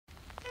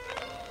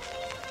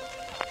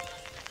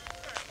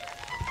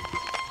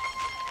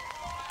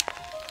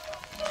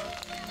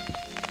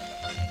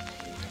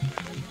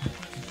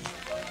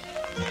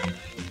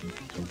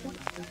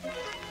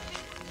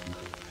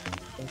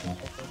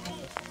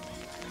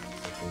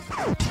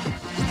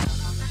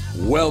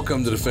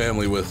Welcome to the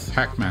family with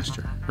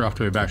Hackmaster, Ralph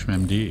W.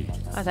 Basham, MD.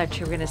 I thought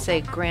you were going to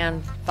say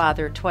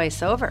grandfather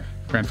twice over.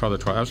 Grandfather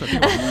twice. I was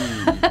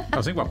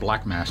thinking about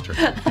Black Master.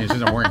 He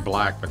says I'm wearing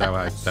black, but that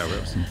was some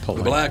the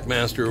pulling. Black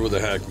Master with a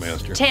Hack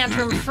Master.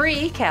 Tantrum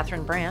free,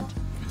 Catherine Brandt.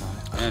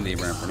 Andy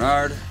Brandt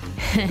Bernard.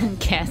 And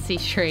Cassie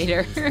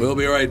Schrader. We'll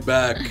be right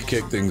back.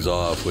 Kick things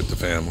off with the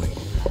family.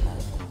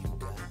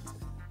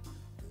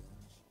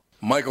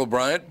 Michael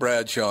Bryant,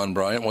 Bradshaw and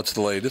Bryant, what's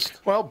the latest?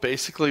 Well,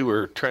 basically,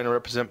 we're trying to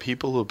represent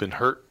people who have been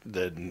hurt,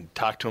 then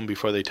talk to them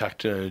before they talk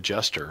to an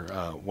adjuster.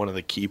 One of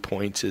the key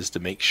points is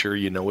to make sure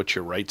you know what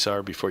your rights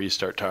are before you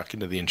start talking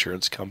to the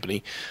insurance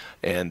company,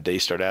 and they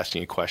start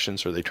asking you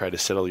questions or they try to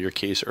settle your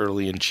case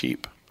early and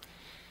cheap.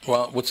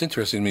 Well, what's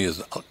interesting to me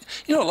is,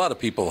 a lot of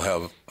people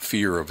have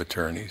fear of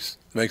attorneys.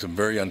 It makes them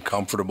very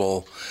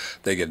uncomfortable.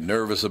 They get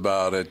nervous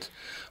about it.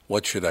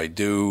 What should I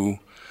do?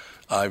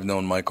 I've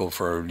known Michael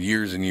for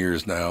years and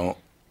years now,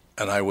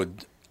 and I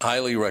would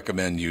highly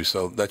recommend you.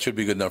 So that should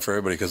be good enough for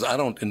everybody, because I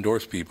don't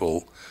endorse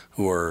people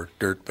who are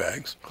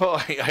dirtbags.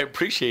 Well, I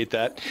appreciate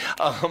that.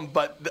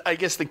 But I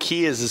guess the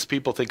key is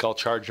people think I'll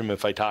charge them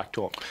if I talk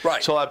to them.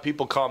 Right. So a lot of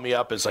people call me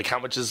up. It's like, how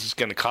much is this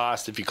going to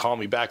cost if you call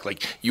me back?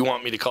 Like, you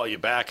want me to call you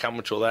back? How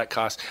much will that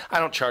cost? I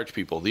don't charge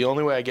people. The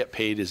only way I get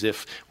paid is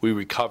if we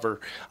recover,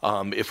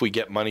 if we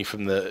get money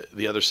from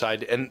the other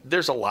side. And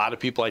there's a lot of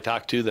people I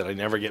talk to that I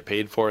never get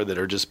paid for that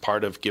are just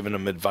part of giving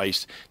them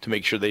advice to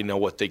make sure they know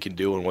what they can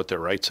do and what their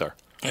rights are.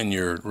 And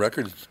your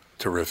record's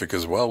terrific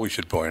as well, we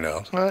should point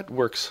out. Well, it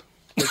works.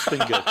 It's been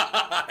good.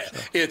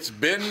 It's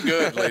been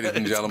good, ladies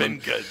and gentlemen.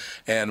 It's been good.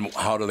 And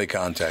how do they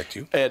contact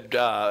you? And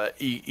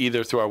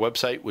either through our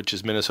website, which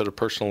is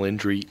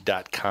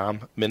minnesotapersonalinjury.com,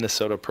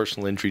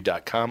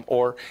 minnesotapersonalinjury.com,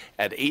 or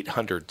at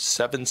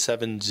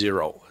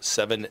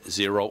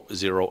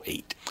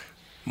 800-770-7008.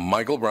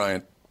 Michael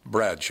Bryant,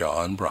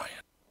 Bradshaw and Bryant.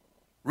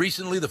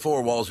 Recently, the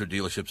four Walzer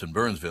dealerships in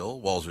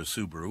Burnsville, Walzer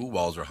Subaru,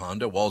 Walzer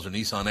Honda, Walzer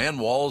Nissan, and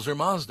Walzer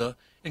Mazda,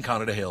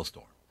 encountered a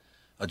hailstorm.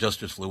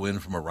 Adjusters flew in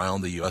from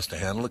around the U.S. to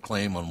handle a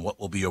claim on what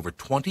will be over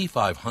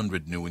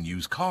 2,500 new and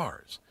used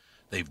cars.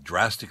 They've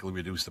drastically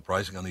reduced the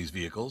pricing on these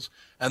vehicles,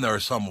 and there are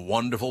some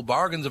wonderful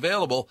bargains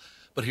available.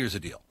 But here's the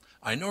deal.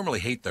 I normally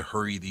hate the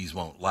hurry these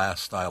won't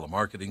last style of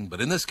marketing,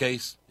 but in this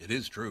case, it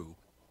is true.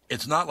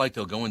 It's not like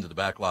they'll go into the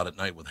back lot at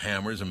night with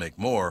hammers and make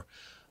more.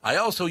 I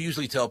also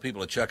usually tell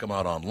people to check them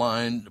out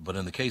online, but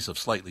in the case of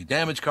slightly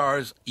damaged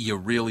cars, you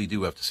really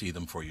do have to see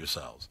them for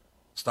yourselves.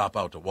 Stop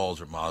out to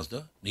Walzer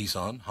Mazda,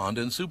 Nissan,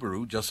 Honda, and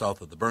Subaru just south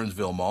of the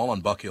Burnsville Mall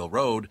on Buck Hill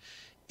Road.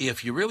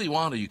 If you really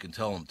want to, you can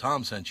tell them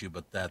Tom sent you,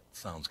 but that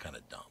sounds kind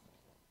of dumb.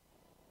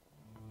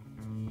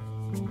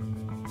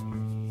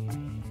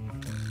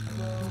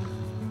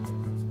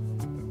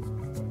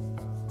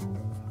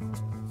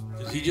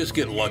 Does he just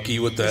get lucky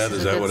with that?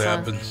 Is that what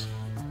happens?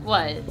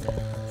 What?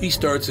 He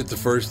starts it the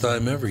first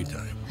time every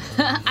time.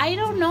 I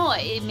don't know.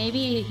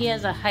 Maybe he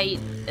has a height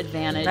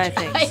advantage. I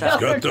think so.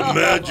 Got the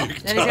magic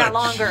touch. And he's got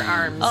longer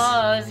arms. Oh,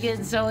 I was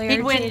getting so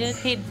irritated.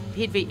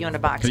 He'd beat you in a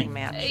boxing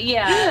match.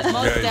 Yeah,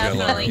 most he's got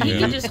definitely. longer, He yeah.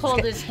 could just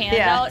hold his hand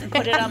out and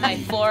put it on my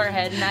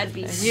forehead, and I'd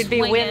be You'd be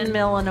swinging.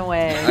 windmilling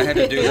away. I had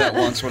to do that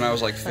once when I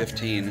was like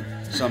 15.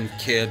 Some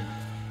kid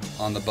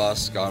on the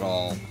bus got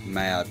all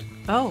mad,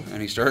 Oh,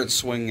 and he started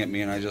swinging at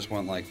me, and I just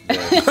went like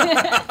this.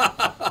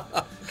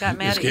 got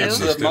mad at can't you?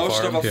 see the stiff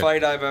most of arm. a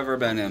fight I've ever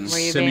been in. Were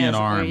you Simeon Were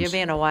you arms.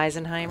 being a I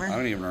Weisenheimer?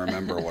 don't even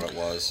remember what it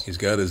was. He's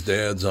got his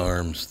dad's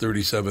arms,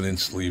 37-inch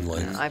sleeve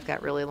length. I've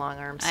got really long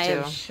arms, I too.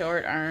 have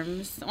short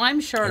arms. Well,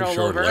 I'm short I have all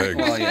short over. legs.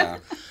 Well, yeah.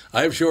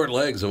 I have short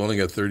legs. I've only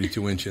got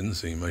 32-inch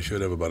inseam. I should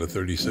have about a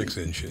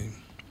 36-inch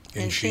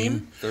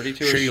inseam.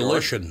 32 is short.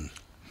 Shalishan.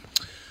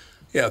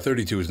 Yeah,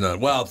 32 is not.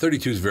 Well,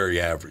 32 is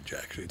very average,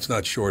 actually. It's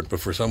not short, but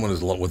for someone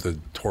with a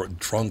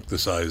trunk the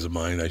size of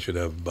mine, I should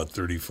have about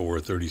 34 or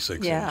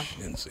 36-inch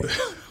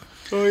inseam.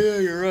 Oh, yeah,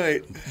 you're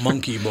right.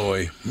 Monkey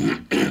boy.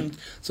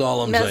 That's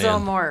all I'm saying.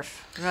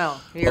 Mesomorph. No,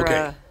 you're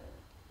Okay.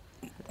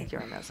 I think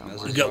you're a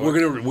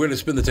mesomorph. We're gonna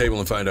spin the table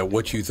and find out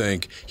what you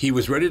think. He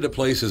was ready to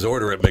place his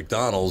order at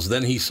McDonald's.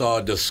 Then he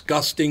saw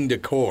disgusting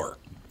decor.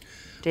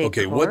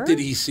 Okay, what did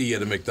he see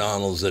at a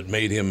McDonald's that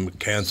made him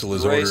cancel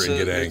his order and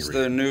get angry? It's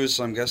the news,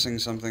 so I'm guessing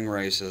something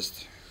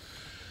racist.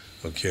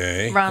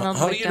 Okay. Ronald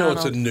How do you know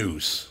it's a McDonald.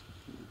 noose?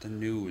 The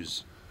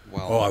news.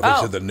 Well, Oh, I thought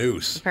you said the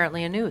noose.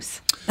 Apparently a noose.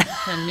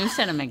 A noose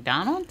at a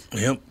McDonald's?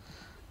 Yep.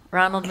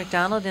 Ronald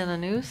McDonald in a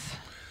noose?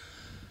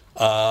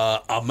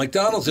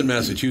 McDonald's in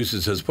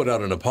Massachusetts has put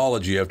out an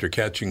apology after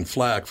catching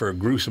flack for a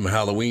gruesome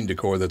Halloween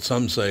decor that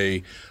some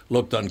say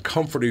looked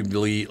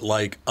uncomfortably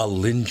like a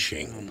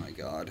lynching. oh, my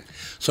God.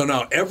 So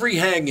now every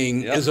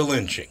hanging is a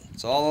lynching.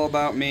 It's all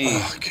about me.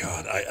 Oh,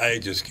 God, I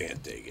just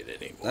can't take it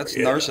anymore. That's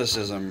Yeah.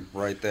 narcissism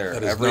right there.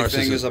 That is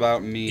Everything narcissism. is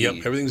about me. Yep,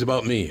 everything's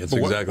about me. That's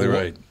But exactly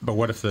right. But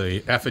what if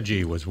the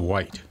effigy was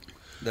white?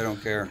 They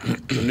don't care.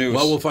 The news.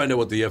 Well, we'll find out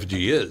what the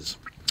effigy is.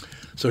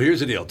 So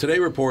here's the deal. Today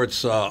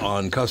reports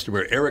on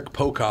customer Eric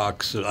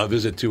Pocock's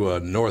visit to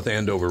a North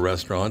Andover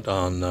restaurant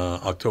on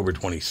October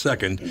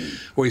 22nd,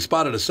 where he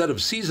spotted a set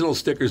of seasonal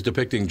stickers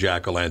depicting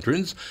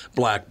jack-o'-lanterns,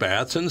 black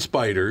bats, and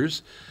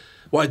spiders.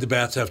 Why'd the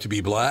bats have to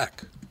be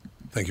black?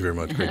 Thank you very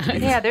much. Great to be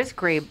here. Yeah, there's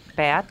gray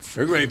bats.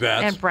 They're gray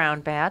bats. And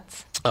brown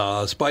bats.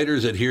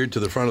 Spiders adhered to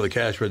the front of the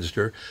cash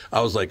register.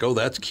 I was like, oh,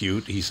 that's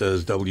cute. He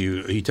tells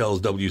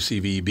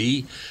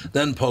WCVB.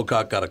 Then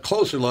Pocock got a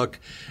closer look,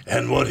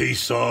 and what he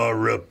saw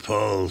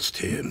repulsed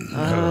him.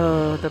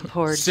 Oh, the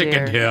poor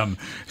Sickened dear. him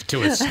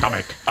to his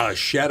stomach. A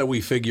shadowy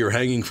figure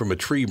hanging from a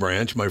tree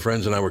branch. My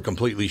friends and I were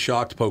completely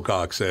shocked,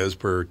 Pocock says,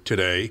 per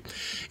Today.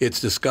 It's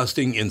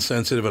disgusting,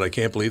 insensitive, and I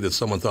can't believe that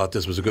someone thought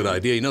this was a good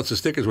idea. He notes the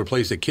stickers were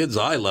placed at kids'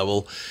 eye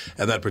level,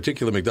 and that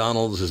particular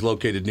McDonald's is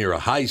located near a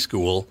high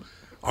school.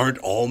 Aren't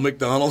all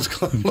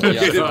McDonald's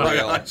located by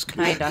a high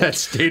school? Kind of. That's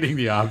stating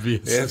the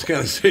obvious. Yeah, it's kind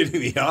of stating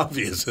the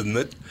obvious, isn't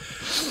it?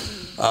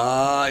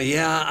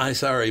 I'm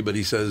sorry, but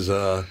he says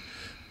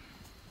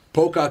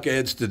Pocock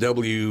adds to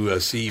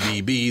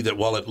WCVB that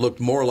while it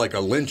looked more like a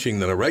lynching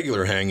than a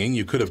regular hanging,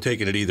 you could have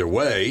taken it either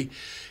way.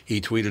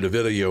 He tweeted a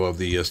video of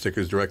the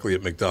stickers directly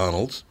at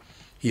McDonald's.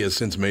 He has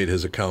since made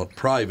his account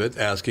private,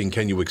 asking,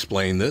 can you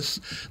explain this?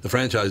 The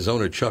franchise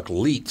owner, Chuck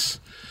Leitz,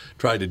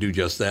 tried to do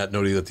just that,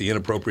 noting that the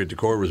inappropriate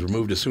decor was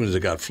removed as soon as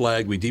it got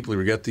flagged. We deeply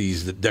regret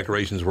these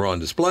decorations were on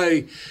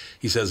display.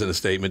 He says in a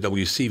statement,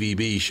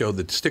 WCVB showed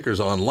the stickers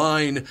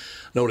online,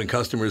 noting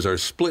customers are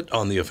split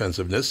on the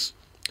offensiveness.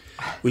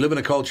 We live in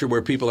a culture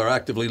where people are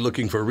actively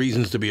looking for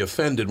reasons to be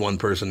offended, one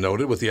person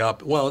noted, with the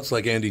well, it's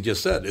like Andy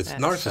just said. It's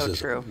That's narcissism.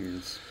 so true.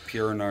 It's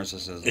pure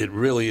narcissism. It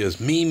really is.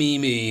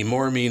 Me,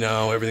 more me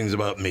now. Everything's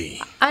about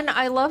me. And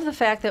I love the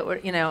fact that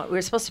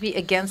we're supposed to be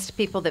against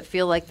people that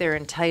feel like they're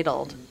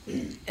entitled.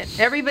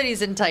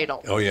 Everybody's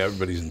entitled. Oh, yeah,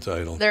 everybody's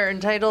entitled. They're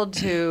entitled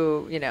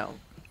to,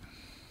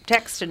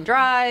 text and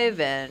drive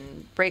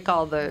and break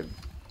all the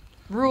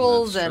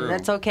rules, That's and true.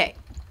 that's okay.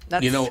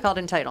 That's called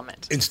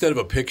entitlement. Instead of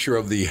a picture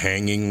of the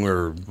hanging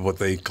or what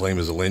they claim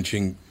is a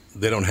lynching,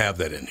 they don't have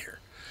that in here.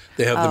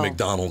 They have the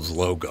McDonald's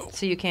logo.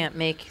 So you can't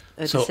make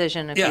a So,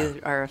 decision if yeah. you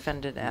are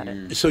offended at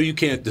it. So you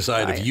can't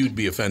decide By if it. you'd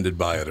be offended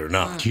by it or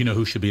not. Do you know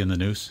who should be in the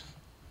noose?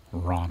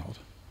 Ronald.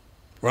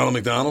 Ronald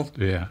McDonald?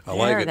 Yeah. I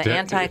like Or it. the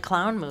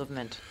anti-clown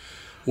movement.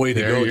 Way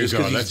to There go. you Just go.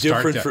 because he's Let's start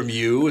different that. from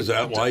you? Is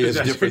that why he has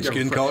That's different right.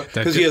 skin color? That's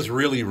Because he it. has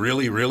really,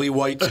 really, really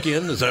white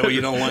skin? Is that why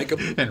you don't like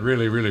him? And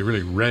really, really,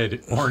 really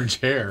red orange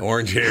hair.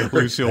 Orange hair.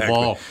 Lucille Exactly.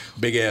 Ball.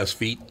 Big ass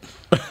feet.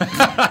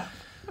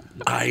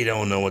 I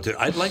don't know what to.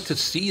 I'd like to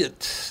see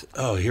it.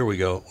 Oh, here we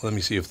go. Let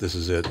me see if this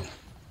is it.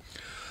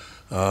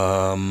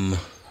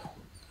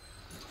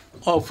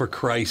 Oh, for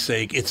Christ's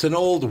sake! It's an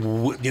old,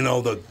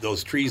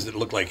 those trees that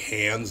look like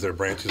hands. Their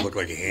branches look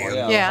like hands. Oh,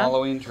 yeah, Yeah. the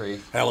Halloween tree.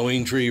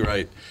 Halloween tree,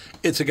 right?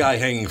 It's a guy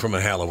hanging from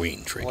a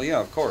Halloween tree. Well, yeah,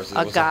 of course. It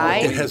A was guy?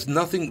 It Halloween- has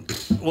nothing.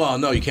 Well,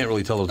 no, you can't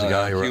really tell it's a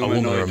guy or a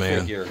woman or a humanoid man.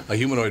 figure. A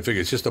humanoid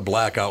figure. It's just a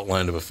black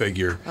outline of a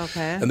figure.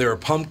 Okay. And there are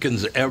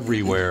pumpkins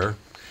everywhere.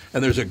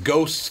 And there's a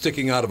ghost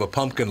sticking out of a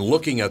pumpkin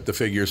looking at the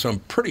figure, so I'm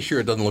pretty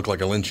sure it doesn't look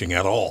like a lynching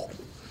at all.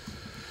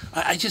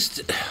 I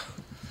just.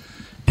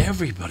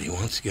 Everybody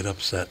wants to get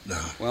upset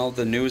now. Well,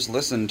 the news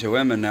listened to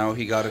him, and now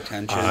he got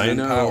attention I and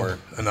know. power.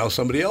 And now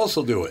somebody else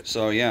will do it.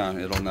 So, yeah,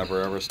 it'll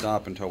never, ever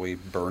stop until we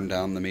burn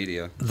down the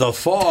media. The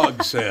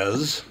Fog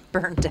says.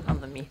 Burn down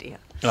the media.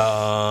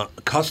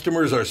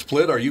 Customers are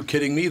split. Are you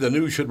kidding me? The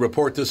news should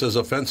report this as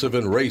offensive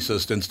and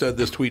racist. Instead,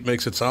 this tweet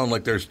makes it sound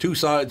like there's two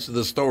sides to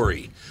the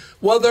story.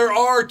 Well, there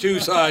are two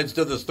sides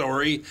to the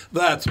story.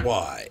 That's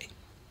why.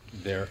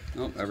 There.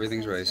 Oh,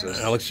 everything's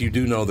racist. Alex, you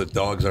do know that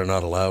dogs are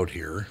not allowed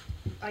here.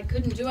 I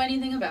couldn't do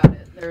anything about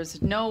it.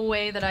 There's no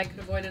way that I could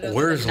avoid it other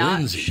Where's than not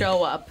Lindsay?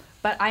 show up.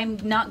 But I'm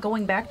not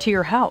going back to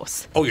your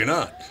house. Oh, you're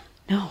not?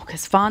 No,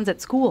 because Fawn's at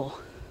school.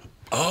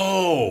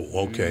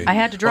 Oh, okay. I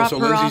had to drop so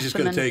her Lindsay's off just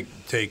and going to then-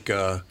 take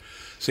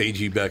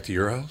Seiji back to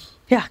your house?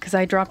 Yeah, because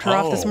I dropped her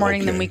off this Oh,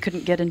 morning, then okay. we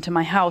couldn't get into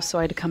my house, so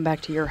I had to come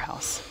back to your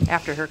house.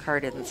 After her car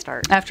didn't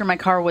start. After my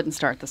car wouldn't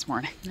start this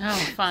morning. Oh,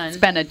 fun. It's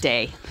been a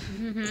day.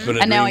 It's been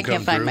a And now dream I can't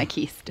come find true. my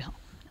keys still.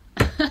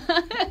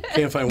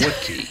 Can't find what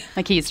key?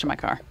 My keys to my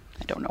car.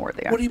 I don't know where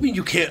they are. What do you mean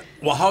you can't?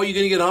 Well, how are you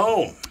going to get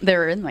home?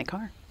 They're in my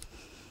car.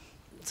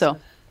 So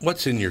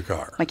What's in your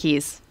car? my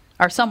keys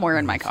are somewhere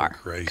in my for car.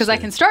 Christ's Because I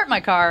sake. can start my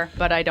car,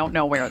 but I don't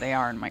know where they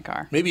are in my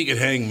car. Maybe you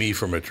could hang me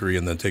from a tree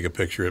and then take a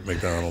picture at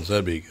McDonald's.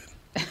 That'd be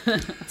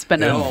good. It's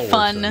been It all a works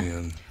fun, in the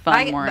end.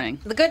 fun morning.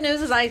 The good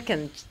news is I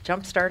can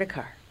jump start a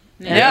car.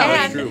 Yeah,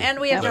 that's and, true. and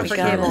we have That's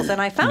jumper true. cables,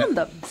 and I found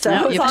them. So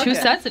Yeah, it's you have all two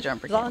good. sets of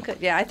jumper It's all cables. good.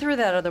 Yeah, I threw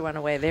that other one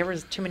away. There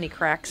was too many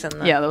cracks in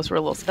them. Yeah, those were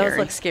a little scary. Those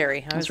look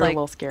scary. I Those was were a like,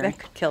 little scary. that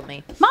could kill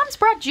me. Mom's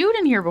brought Jude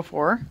in here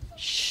before.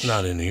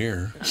 Not in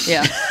here.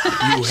 Yeah.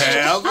 You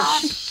have?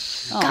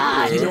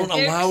 Oh, You don't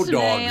allow Ixnay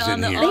dogs on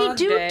in the here. They Dog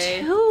do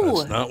day. too.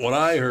 That's not what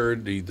I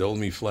heard. He told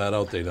me flat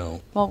out they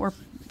don't. well, we're.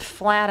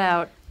 Flat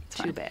out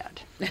too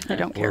bad. I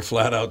don't We're care.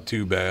 flat out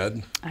too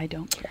bad. I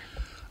don't care.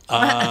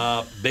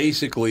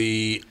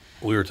 Basically,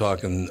 we were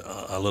talking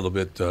a little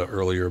bit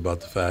earlier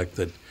about the fact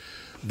that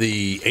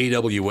the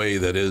AWA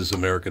that is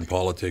American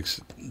politics,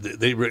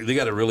 they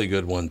got a really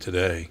good one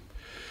today.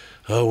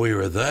 Oh, we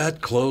were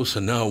that close,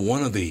 and now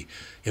one of the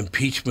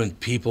impeachment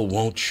people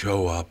won't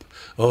show up.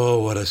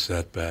 Oh, what a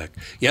setback.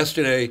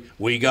 Yesterday,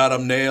 we got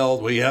them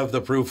nailed. We have the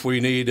proof we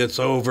need. It's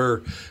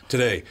over.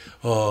 Today,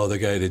 oh, the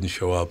guy didn't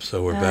show up,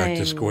 so we're back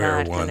to square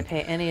I'm not one. going to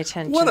pay any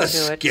attention What a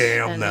to it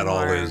scam that all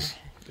anymore. is.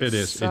 It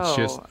is. It's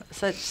just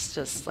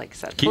Such like I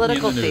said, keep me in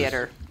political the news.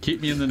 theater.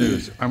 Keep me in the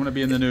news. I want to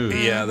be in the news.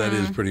 Yeah, that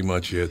is pretty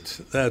much it.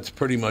 That's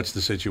pretty much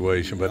the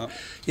situation. But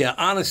yeah,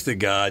 honest to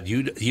God,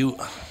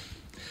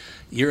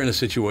 you're in a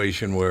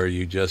situation where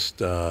you just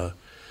the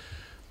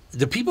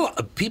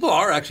people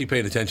are actually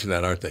paying attention to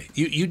that, aren't they?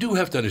 You do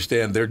have to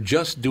understand they're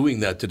just doing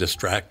that to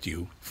distract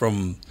you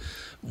from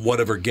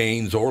whatever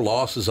gains or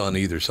losses on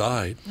either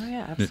side. Oh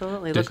yeah,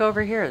 absolutely. Just- Look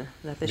over here,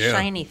 the Yeah.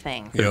 shiny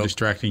thing. They're Yep.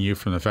 distracting you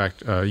from the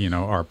fact,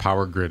 our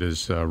power grid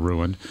is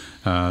ruined,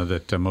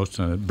 that most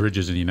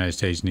bridges in the United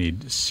States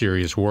need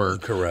serious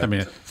work. Correct. I mean,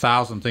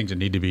 1,000 things that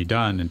need to be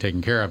done and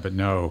taken care of, but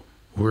no,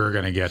 we're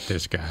going to get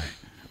this guy.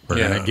 We're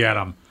Yeah. going to get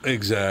him.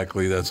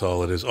 Exactly, that's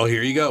all it is. Oh,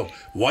 here you go.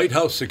 White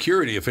House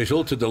security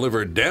official to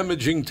deliver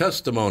damaging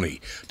testimony.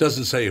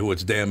 Doesn't say who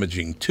it's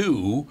damaging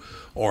to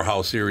or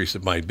how serious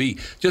it might be.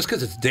 Just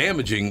because it's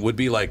damaging would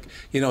be like,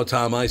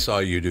 Tom, I saw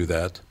you do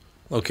that.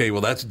 Okay,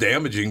 well, that's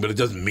damaging, but it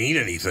doesn't mean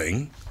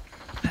anything.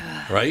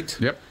 Right?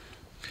 Yep.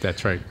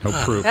 That's right. No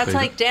proof. That's They-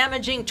 like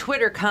damaging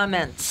Twitter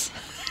comments.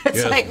 It's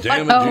Yes, like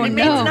damaging. it means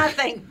no.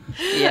 nothing.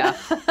 Yeah.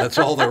 That's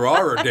all there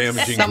are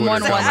damaging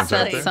Someone Twitter once comments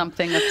out said there.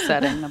 something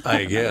upsetting about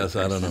I guess.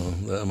 I don't know.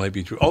 That might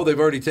be true. Oh, they've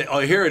already taken. Oh,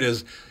 here it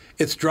is.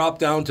 It's dropped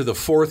down to the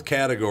 4th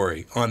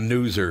category on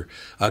Newser.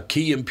 A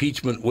key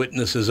impeachment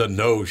witness is a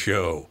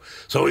no-show.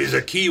 So he's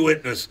a key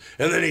witness,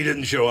 and then he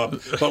didn't show up.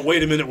 But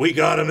wait a minute, we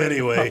got him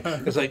anyway.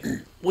 It's like,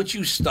 would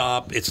you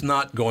stop? It's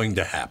not going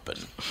to happen.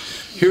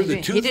 Here are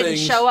the two He things. didn't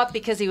show up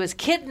because he was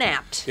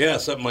kidnapped.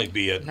 Yes, that might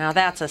be it. Now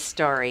that's a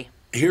story.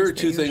 Here are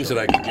two things that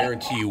I can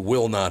guarantee you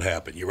will not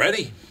happen. You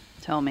ready?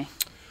 Tell me.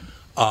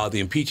 The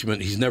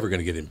impeachment, he's never going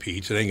to get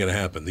impeached. It ain't going to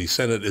happen. The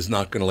Senate is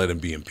not going to let him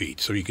be impeached.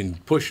 So you can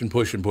push and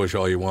push and push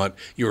all you want.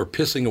 You are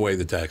pissing away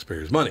the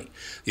taxpayers' money.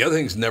 The other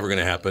thing that's never going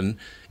to happen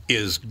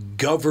is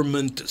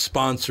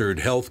government-sponsored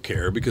health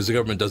care because the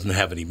government doesn't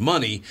have any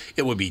money.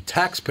 It would be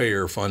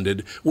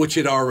taxpayer-funded, which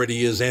it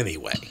already is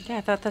anyway. Yeah,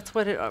 I thought that's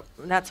what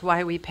that's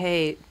why we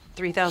pay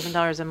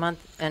 $3,000 a month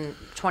and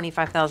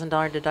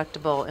 $25,000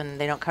 deductible, and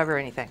they don't cover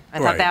anything. I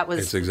Right. thought that was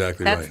It's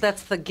exactly that's right.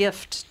 that's the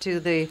gift to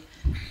the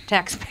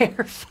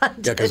taxpayer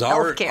funded Yeah, because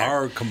healthcare.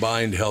 our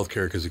combined health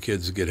care, because the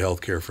kids get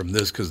health care from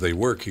this because they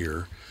work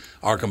here,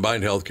 our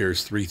combined health care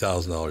is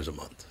 $3,000 a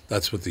month.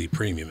 That's what the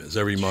premium is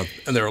every month.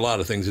 And there are a lot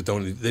of things that they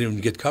don't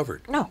even get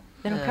covered. No,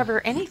 they don't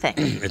cover anything.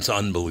 It's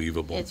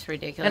unbelievable. It's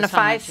ridiculous. And a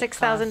how much it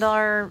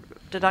 $6,000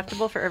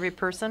 deductible for every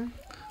person.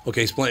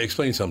 Okay,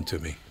 explain something to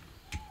me.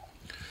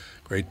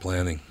 Great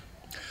planning.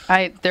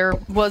 There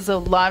was a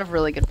lot of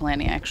really good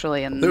planning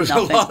actually, and There was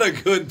nothing, a lot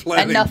of good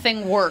planning. and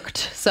nothing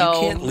worked. You So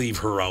can't leave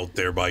her out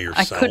there by I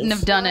yourself. couldn't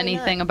have done Why not?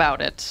 anything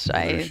about it.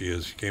 There she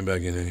is. She came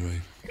back in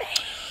anyway.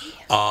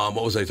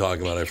 What was I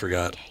talking about? I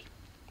forgot.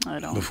 I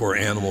don't. Before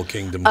Animal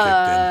Kingdom kicked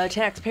in.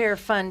 Taxpayer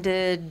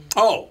funded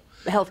Oh,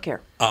 healthcare.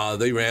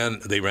 they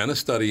ran a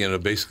study, and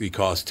it basically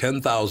cost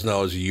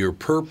 $10,000 a year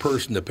per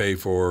person to pay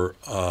for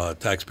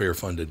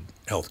taxpayer-funded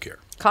health care.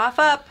 Cough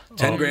up.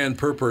 $10,000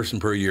 per person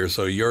per year,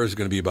 so yours is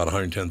going to be about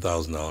 $110,000.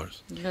 Well,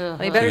 you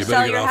better you better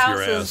sell get your off your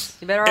houses. ass.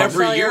 You better all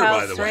Every sell your year, by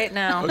house the way. right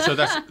now. So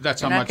that's how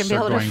You're not much gonna be they're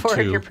able to going afford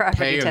your to property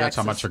pay, or that's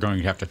how taxes. much they're going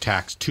to have to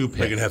tax to They're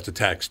pay. going to have to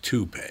tax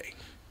to pay.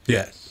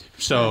 Yes.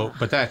 So,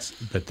 but that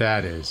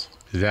is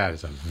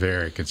a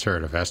very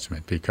conservative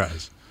estimate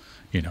because,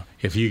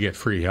 if you get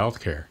free health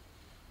care,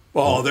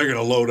 Oh, they're going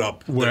to load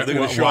up. They're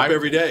going to show up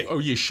every day. Oh,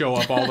 you show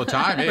up all the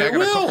time. Hey,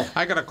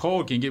 I got a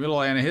cold. Can you give me a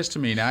little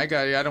antihistamine?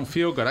 I don't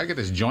feel good. I get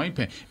this joint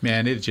pain.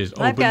 Man, it just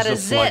I've got opens a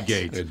the zit.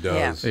 floodgates. It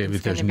does. Yeah. If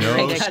It's there's gonna be no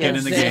ridiculous. skin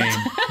in the game,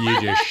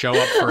 you just show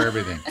up for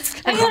everything.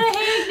 I got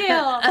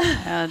a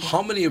hangnail.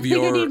 How many of I need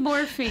your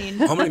morphine.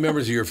 how many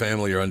members of your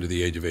family are under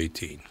the age of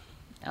 18?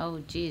 Oh,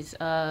 geez.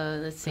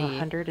 Let's see.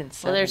 107.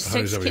 Well, there's 6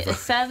 kids.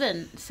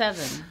 175.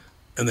 Seven.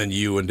 And then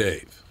you and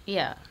Dave.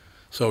 Yeah.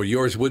 So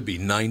yours would be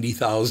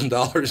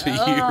 $90,000 a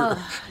year.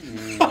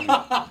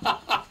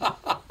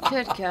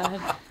 Good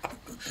God.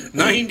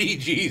 90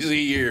 G's a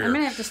year. I'm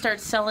gonna have to start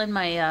selling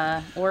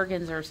my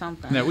organs or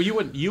something. No, well, you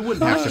wouldn't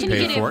have much to can you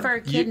pay get for in for a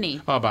it.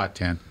 kidney? About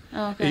 10.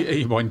 Oh,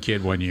 okay. One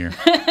kid, 1 year.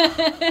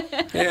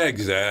 Yeah,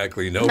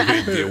 exactly. No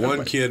big deal.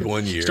 One kid,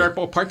 1 year.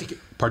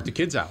 Part the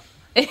kids out.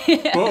 Boom.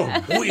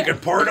 Oh, you can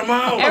part them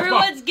out.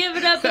 Everyone's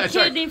giving up a That's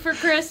right. kidney for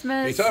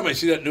Christmas. Anytime I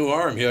see that new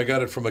arm, I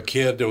got it from a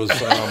kid that was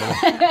phenomenal.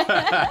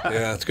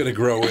 Yeah, it's going to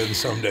grow in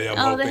someday, I'm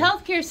Oh, the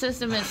hoping. healthcare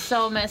system is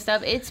so messed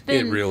up. It's It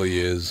been. really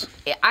is.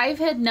 I've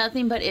had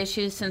nothing but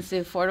issues since the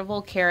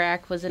Affordable Care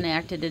Act was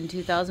enacted in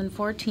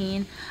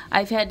 2014.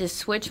 I've had to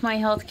switch my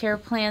health care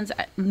plans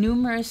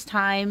numerous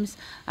times.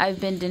 I've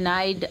been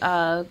denied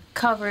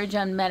coverage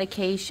on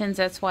medications.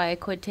 That's why I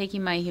quit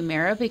taking my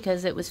Humira,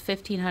 because it was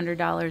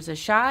 $1,500 a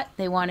shot.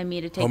 They wanted me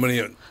to take How many?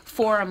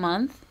 4 a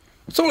month.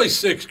 It's only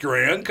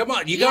 $6,000. Come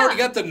on, you already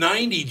got the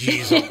 90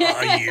 G's a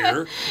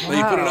year. Then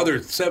you put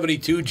another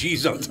 72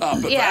 G's on top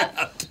of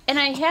that. And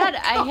I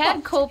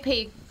had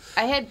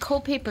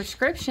copay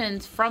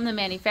prescriptions from the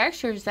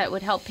manufacturers that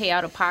would help pay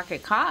out of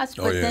pocket costs.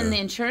 But then the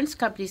insurance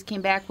companies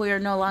came back. We are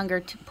no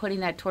longer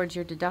putting that towards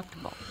your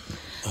deductible.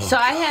 So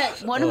I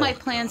had one of my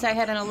plans. I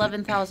had an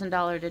 $11,000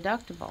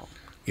 deductible.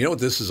 You know what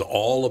this is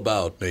all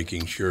about?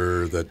 Making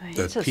sure that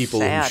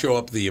people who show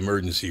up at the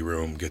emergency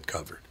room get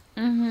covered.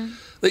 Mm-hmm.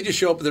 They just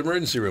show up at the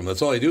emergency room.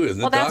 That's all they do, isn't it?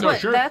 Well,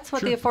 that's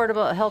what the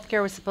affordable health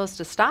care was supposed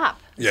to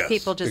stop. Yes,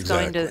 people just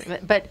going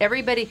to. But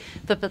everybody,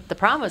 the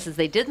problem is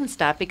they didn't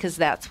stop because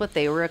that's what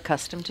they were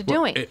accustomed to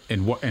doing.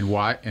 And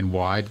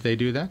why did they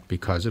do that?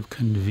 Because of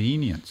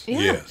convenience. Yeah.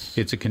 Yes,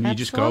 it's a convenience.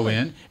 You just go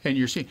in and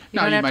you're seen.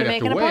 Now you might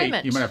have to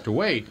wait. You might have to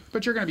wait,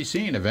 but you're going to be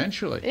seen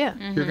eventually. Yeah,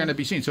 you're going to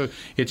be seen. So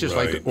it's just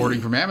like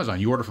ordering from Amazon.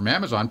 You order from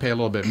Amazon, pay a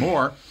little bit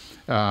more.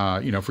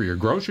 For your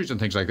groceries and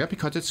things like that,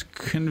 because it's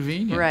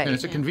convenient. Right. And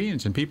it's a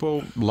convenience, and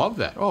people love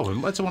that. Oh,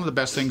 that's one of the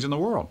best things in the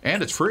world,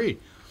 and it's free.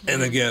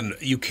 And again,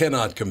 you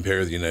cannot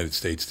compare the United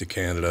States to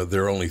Canada.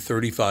 There are only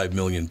 35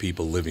 million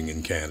people living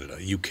in Canada.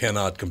 You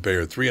cannot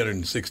compare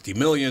 360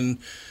 million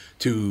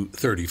to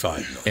 35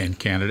 million. And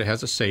Canada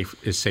has a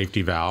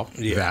safety valve.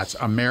 Yes. That's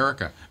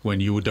America. When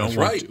you don't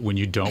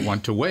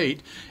want to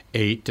wait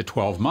 8 to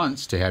 12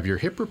 months to have your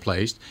hip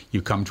replaced,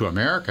 you come to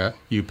America,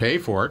 you pay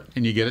for it,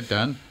 and you get it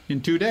done in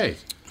 2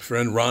 days.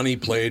 Friend Ronnie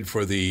played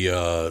for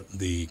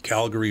the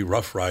Calgary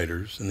Rough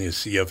Riders in the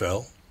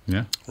CFL.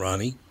 Yeah.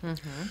 Ronnie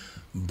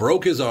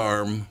broke his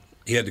arm.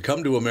 He had to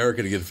come to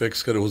America to get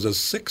fixed because it was a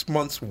 6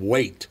 months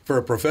wait for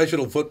a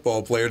professional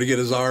football player to get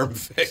his arm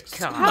fixed.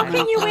 How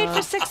can you wait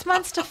for 6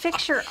 months to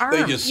fix your arm?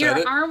 They just Your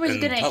said arm was it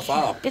gonna and tough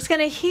out. It's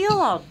going to heal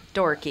all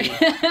dorky.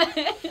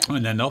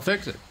 And then they'll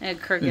fix it. A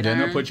crooked And then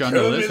arm. they'll put you on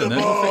the list, and then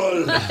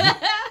they'll fix it.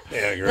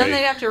 Yeah, great. Then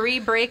they'd have to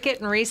re-break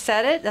it and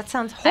reset it. That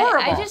sounds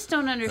horrible. I just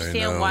don't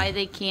understand why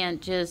they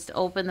can't just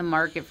open the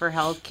market for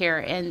health care.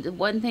 And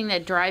one thing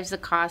that drives the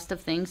cost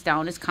of things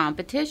down is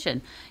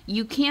competition.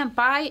 You can't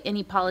buy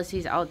any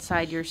policies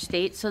outside your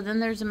state, so then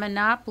there's a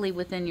monopoly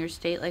within your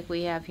state like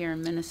we have here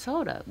in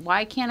Minnesota.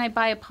 Why can't I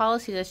buy a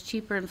policy that's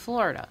cheaper in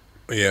Florida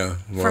Yeah,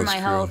 well, for that's my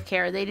true. health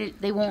care?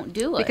 They won't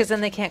do it. Because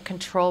then they can't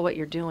control what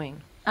you're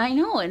doing. I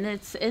know, and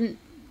that's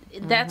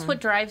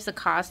what drives the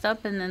cost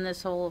up, and then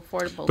this whole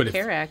Affordable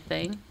Care Act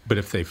thing. But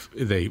if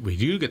we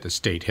do get the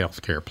state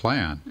health care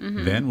plan,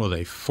 then will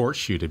they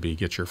force you to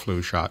get your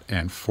flu shot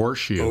and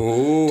force you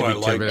to I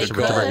like the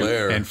call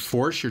there. and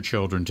force your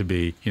children to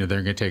be, they're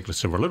going to take the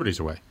civil liberties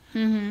away.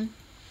 Mm-hmm.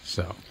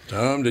 So,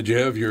 Tom, did you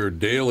have your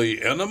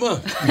daily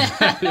enema?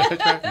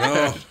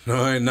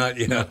 No, not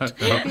yet.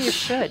 Maybe you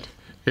should.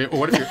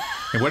 What if you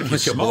You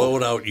smoke?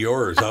 blowed out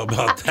yours. How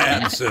about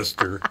that,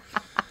 sister?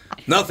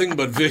 Nothing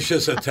but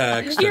vicious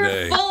attacks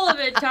today. You're full of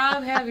it,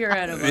 Tom. Have your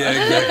enema. Yeah,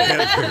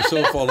 exactly. You're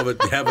so full of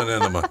it. Have an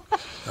enema.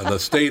 And the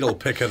state will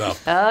pick it up.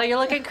 Oh, you're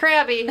looking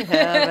crabby.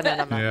 Have an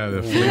enema. Yeah,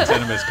 the fleet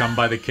enemas come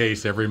by the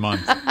case every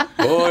month.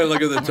 Boy,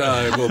 look at the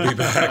time. We'll be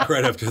back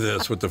right after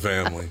this with the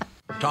family.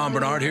 Tom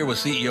Bernard here with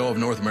CEO of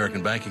North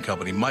American Banking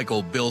Company,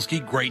 Michael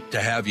Bilski. Great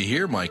to have you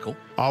here, Michael.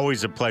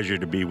 Always a pleasure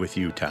to be with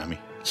you, Tommy.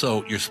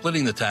 So you're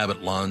splitting the tab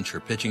at lunch or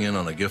pitching in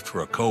on a gift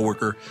for a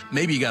coworker.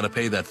 Maybe you got to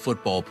pay that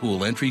football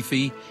pool entry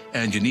fee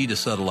and you need to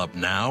settle up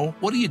now.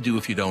 What do you do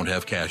if you don't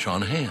have cash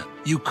on hand?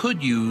 You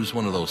could use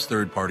one of those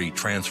third-party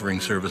transferring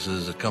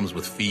services that comes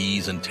with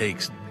fees and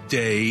takes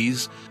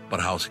days. But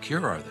how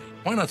secure are they?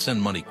 Why not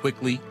send money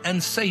quickly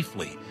and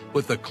safely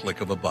with the click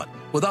of a button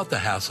without the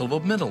hassle of a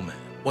middleman?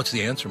 What's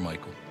the answer,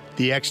 Michael?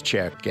 The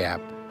XCheck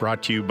app,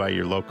 brought to you by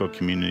your local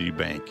community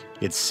bank.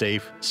 It's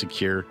safe,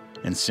 secure,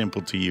 and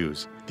simple to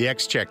use. The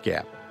XCheck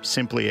app.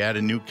 Simply add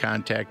a new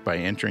contact by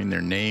entering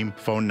their name,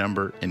 phone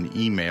number, and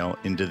email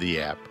into the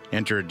app.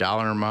 Enter a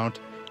dollar amount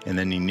and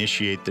then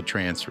initiate the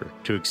transfer.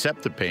 To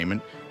accept the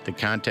payment, the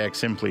contact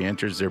simply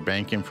enters their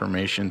bank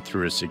information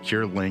through a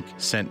secure link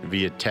sent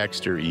via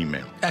text or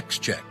email.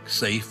 XCheck,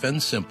 safe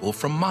and simple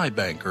from my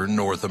banker,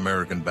 North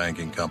American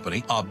Banking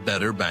Company. A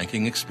better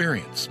banking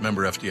experience.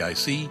 Member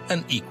FDIC,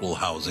 an equal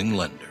housing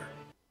lender.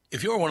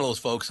 If you're one of those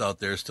folks out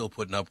there still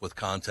putting up with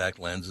contact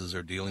lenses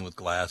or dealing with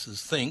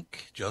glasses,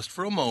 think, just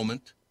for a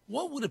moment,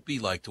 what would it be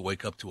like to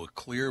wake up to a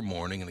clear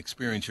morning and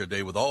experience your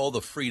day with all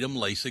the freedom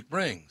LASIK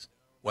brings?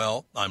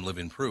 Well, I'm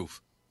living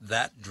proof.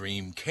 That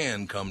dream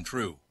can come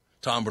true.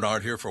 Tom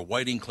Bernard here for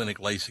Whiting Clinic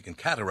LASIK and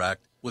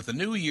Cataract. With the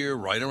new year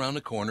right around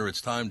the corner,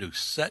 it's time to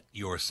set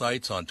your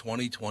sights on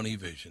 20/20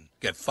 vision.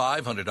 Get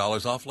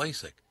 $500 off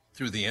LASIK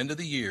through the end of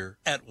the year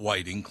at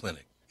Whiting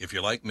Clinic. If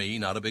you're like me,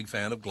 not a big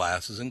fan of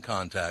glasses and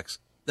contacts,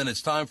 then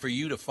it's time for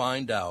you to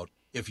find out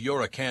if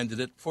you're a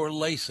candidate for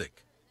LASIK.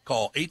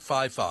 Call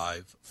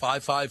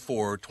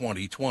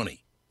 855-554-2020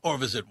 or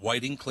visit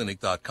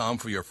whitingclinic.com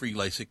for your free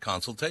LASIK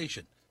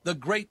consultation. The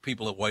great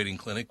people at Whiting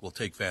Clinic will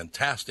take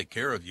fantastic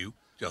care of you,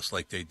 just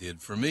like they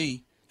did for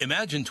me.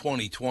 Imagine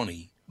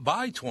 2020,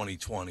 buy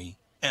 2020,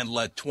 and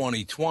let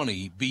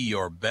 2020 be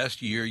your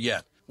best year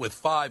yet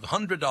with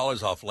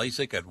 $500 off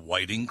LASIK at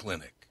Whiting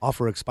Clinic.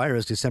 Offer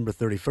expires December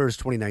 31st,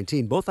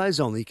 2019. Both eyes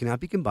only, cannot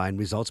be combined.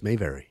 Results may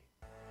vary.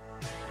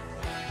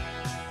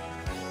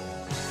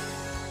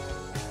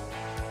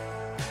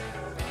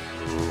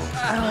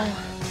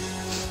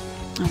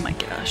 Oh my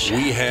gosh.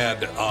 We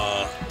had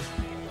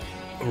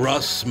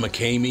Russ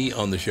McCamey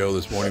on the show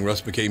this morning.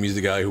 Russ McCamey's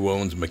the guy who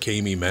owns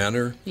McCamey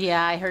Manor.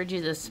 Yeah, I heard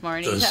you this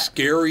morning. The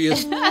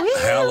scariest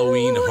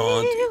Halloween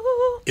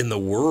haunt in the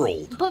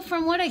world. But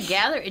from what I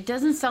gather, it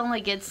doesn't sound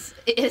like it's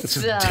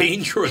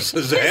dangerous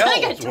as it's hell.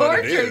 like a is what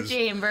it torture is.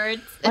 chamber.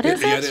 What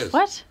is Yeah, it? it is.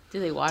 What? Do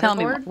they waterboard? Tell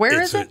me more.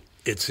 Where is it?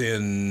 It's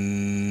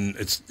in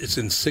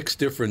 6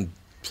 different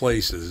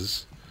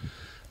places.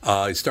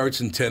 It starts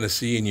in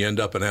Tennessee and you end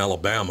up in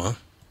Alabama.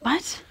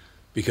 What?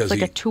 Because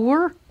Like a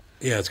tour?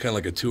 Yeah, it's kind of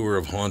like a tour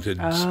of haunted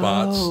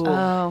spots.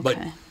 Oh,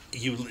 okay. But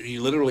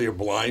you literally are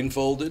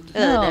blindfolded.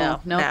 No.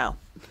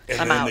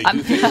 And I'm then out. they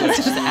do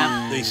things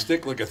like, they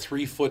stick like a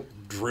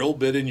 3-foot drill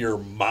bit in your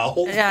mouth.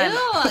 Yeah,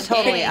 I'm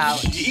totally out.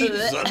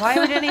 Jesus. Why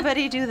would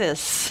anybody do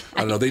this? I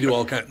don't know. They do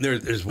all kinds.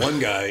 There's one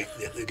guy.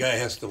 The guy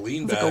has to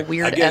lean It's back. like a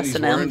weird Again, he's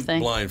S&M wearing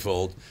thing.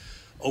 blindfold.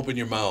 Open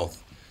your mouth.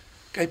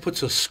 Guy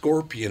puts a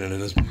scorpion in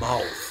his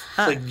mouth. It's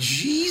like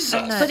Jesus.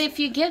 But if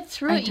you get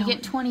through it, you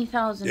get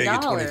 $20,000. Yeah,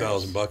 you get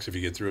 $20,000 if you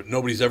get through it.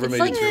 Nobody's ever It's made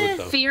like it through it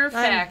though. fear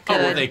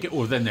factor.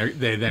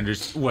 Then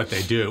just what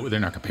they do.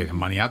 They're not going to pay the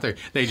money out there.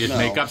 They just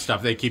make up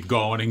stuff. They keep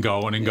going and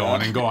going and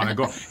going and going and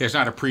going. It's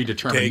not a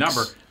predetermined Takes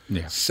number.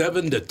 Yeah.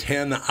 7 to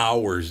 10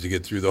 hours to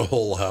get through the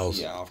whole house.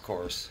 Yeah, of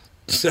course.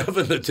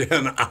 7 to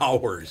 10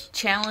 hours.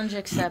 Challenge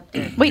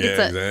accepted. Wait, Yeah, it's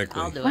a.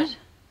 exactly. I'll do What? it.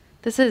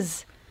 This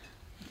is.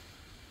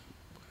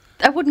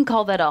 I wouldn't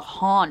call that a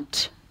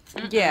haunt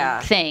Yeah,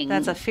 thing.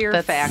 That's a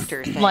fear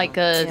factor thing. Like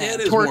a Yeah, it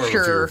is more of a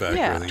fear torture,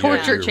 factor, I think.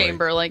 torture you're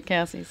chamber, right. like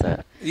Cassie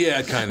said. Yeah,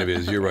 it kind of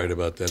is. You're right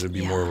about that. It'd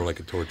be more of like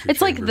a torture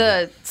It's like chamber.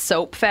 the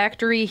soap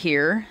factory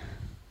here.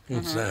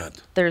 What's that?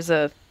 There's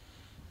an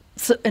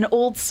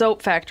old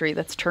soap factory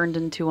that's turned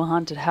into a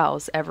haunted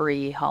house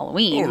every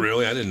Halloween. Oh,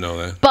 really? I didn't know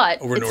that.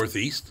 But Over it's-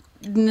 northeast?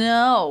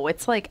 No,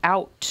 it's like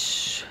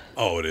out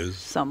Oh, it is.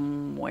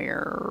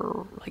 somewhere,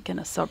 like in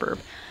a suburb.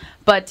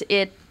 But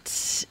you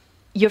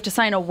have to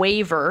sign a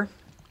waiver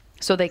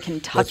so they can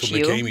touch That's what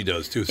you. McCamey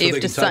does, too. So You they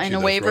have to can touch sign you, a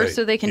that's waiver right.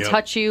 so they can Yep.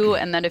 touch you,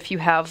 and then if you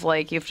have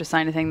you have to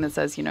sign a thing that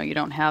says you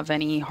don't have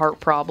any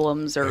heart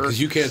problems or Because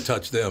you can't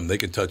touch them. They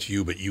can touch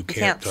you, but you You can't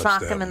can't touch sock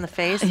them. them in the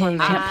face. you when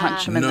can't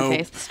punch them in No. the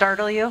face.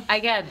 startle you. I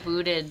got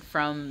booted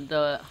from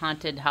the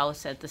haunted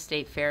house at the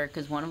state fair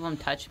because one of them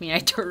touched me. I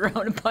turned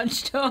around and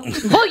punched him.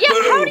 Well, yeah.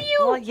 How do you?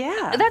 Well,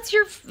 yeah. That's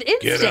your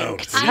Get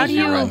out. instinct. I How do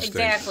know. you? Instinct.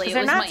 Exactly. Because It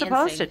they're was not my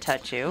supposed to instinct.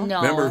 touch you.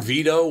 No. Remember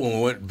Vito when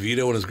we went?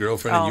 Vito and his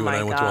girlfriend and Oh, you and my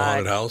I went to a God.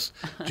 haunted house.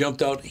 Jumped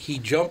out. He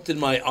jumped in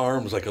my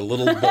arms like a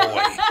little boy.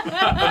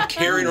 I'm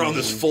carrying around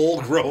this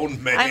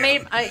full-grown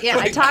man.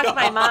 I talked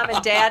my mom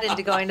and dad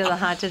into going to the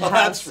haunted that's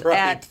house right.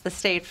 at the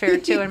state fair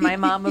too, and my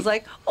mom was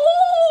like,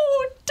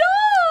 "Oh,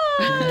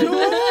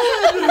 Dad!"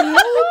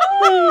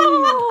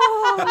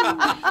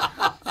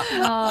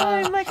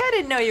 I'm like, I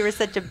didn't know you were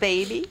such a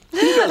baby. Who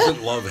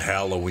doesn't love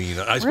Halloween?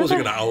 I suppose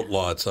they're going to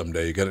outlaw it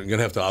someday. You're going to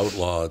have to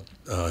outlaw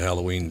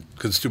Halloween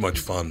because it's too much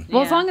fun.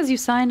 Well, as Yeah. long as you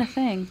sign a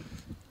thing.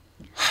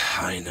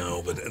 I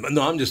know, but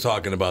no, I'm just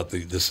talking about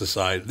the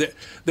society.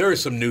 There are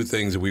some new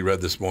things that we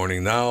read this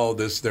morning. Now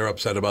they're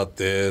upset about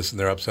this and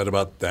they're upset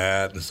about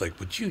that. And it's like,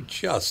 would you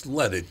just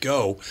let it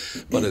go?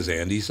 But as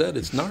Andy said,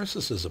 it's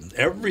narcissism.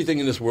 Everything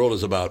in this world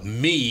is about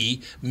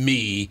me,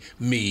 me,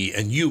 me,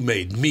 and you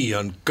made me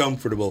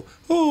uncomfortable.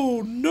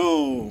 Oh,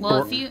 no.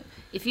 Well,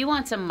 if you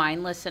want some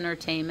mindless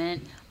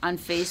entertainment, on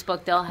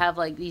Facebook they'll have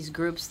like these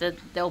groups that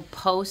they'll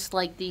post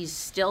like these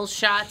still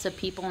shots of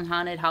people in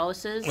haunted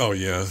houses. Oh,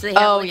 yeah. So they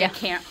have Oh,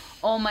 like yeah.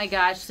 Oh my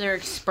gosh, their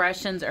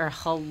expressions are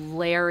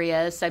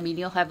hilarious. I mean,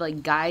 you'll have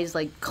like guys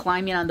like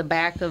climbing on the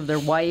back of their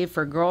wife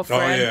or Oh,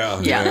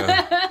 girlfriend.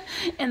 yeah.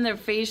 And their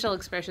facial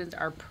expressions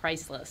are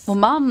priceless. Well,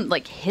 Mom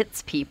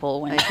hits people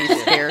when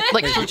she's scared.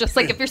 Like she'll just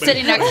if you're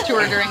sitting next to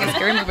her during a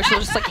scary movie, she'll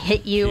just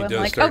hit you. He I'm does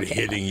like, start okay.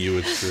 hitting you,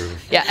 it's true.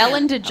 Yeah,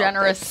 Ellen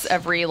DeGeneres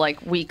every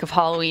week of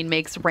Halloween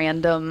makes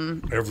random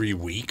Every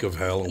week of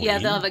Halloween? Yeah,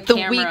 they'll have a the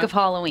camera. week of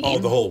Halloween. Oh,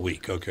 the whole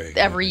week, okay.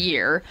 Every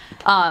year.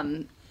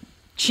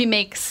 She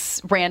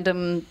makes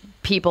random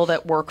people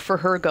that work for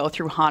her go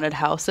through haunted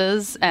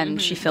houses,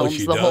 and she films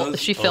she the whole. does?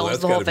 She Oh, films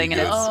that's the whole gotta be thing,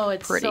 and good.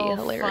 it's It's pretty so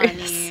hilarious.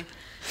 funny.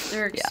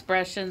 Their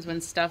expressions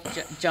when stuff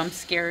jump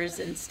scares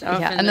and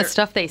stuff. Yeah, and the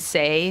stuff they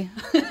say.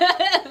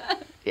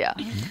 Yeah,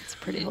 it's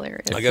pretty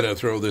hilarious. I got to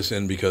throw this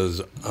in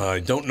because I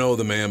don't know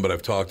the man, but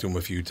I've talked to him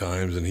a few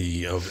times, and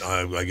he,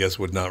 I guess,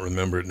 would not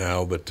remember it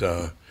now. But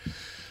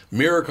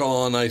Miracle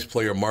on Ice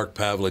player Mark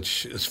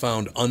Pavlich is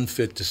found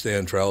unfit to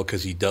stand trial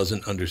because he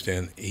doesn't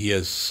understand. He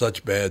has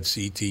such bad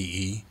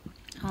CTE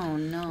Oh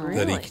no!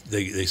 that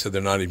they said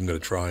they're not even going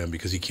to try him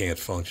because he can't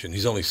function.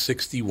 He's only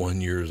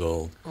 61 years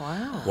old.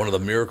 Wow. One of the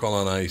Miracle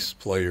on Ice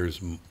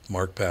players,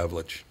 Mark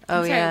Pavlich, Oh,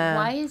 I'm sorry, yeah.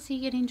 Why is he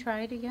getting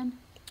tried again?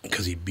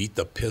 because he beat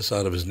the piss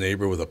out of his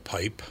neighbor with a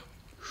pipe.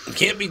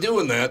 Can't be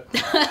doing that.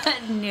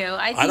 No,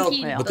 I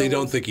don't. But they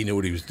don't think he knew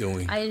what he was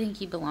doing. I think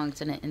he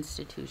belongs in an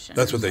institution.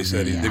 That's what they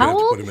said. They're going to have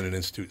to put him in an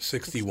institute.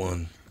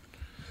 61.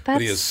 But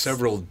he has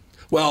several.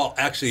 Well,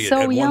 actually,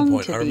 so at one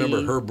point, I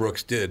remember Herb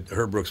Brooks did.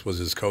 Herb Brooks was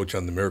his coach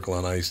on the Miracle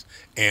on Ice,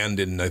 and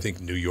in, I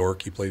think, New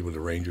York. He played with the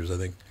Rangers, I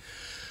think.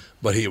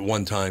 But he at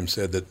one time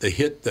said that the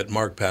hit that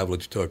Mark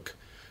Pavlich took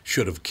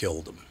should have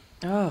killed him.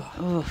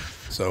 Oh.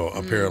 So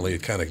apparently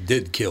it kind of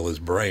did kill his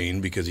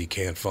brain because he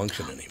can't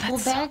function anymore.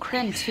 Well, back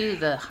then, too,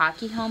 the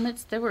hockey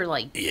helmets, they were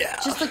like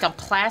just like a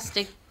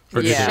plastic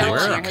But shell.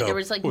 Yeah. There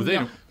was like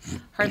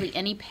hardly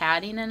any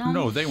padding in them.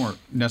 No, they weren't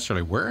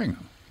necessarily wearing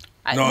them.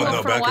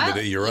 No, back in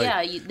the day, you're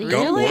right. Yeah, they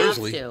Gump really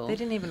Worsley. have to. They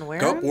didn't even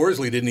wear Gump them?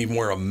 Worsley didn't even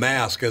wear a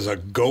mask as a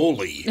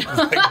goalie.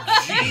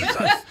 Like, Jesus.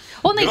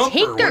 Well, and they Gumper,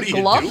 take what their are you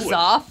gloves doing?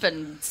 off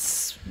and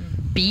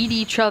beat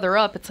each other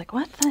up. It's like,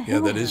 what the hell?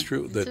 Yeah, that is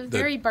true. It's a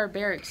very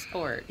barbaric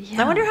sport.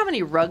 I wonder how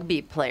many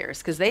rugby players,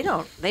 because they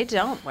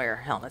don't wear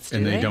helmets, do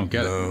And they? they don't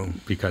get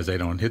it because they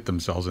don't hit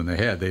themselves in the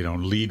head. They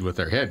don't lead with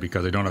their head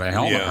because they don't have a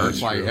helmet. Yeah,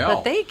 Hurts like hell.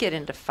 But they get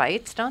into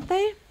fights, don't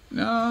they?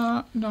 No.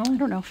 I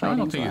don't know if I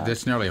don't think it's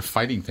necessarily a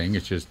fighting thing.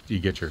 It's just you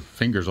get your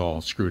fingers all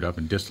screwed up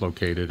and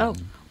dislocated. Oh,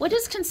 what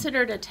is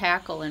considered a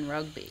tackle in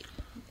rugby?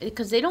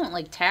 Because they don't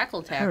like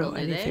tackle, I don't know do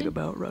anything they?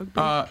 about rugby.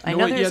 I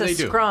know there's a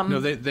scrum. No,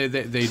 they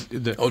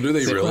Oh, do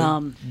they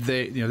really?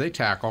 They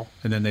tackle,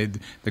 and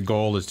then the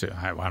goal is to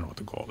I don't know what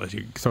the goal is.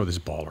 You throw this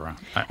ball around.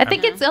 I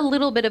think it's a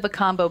little bit of a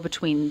combo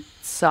between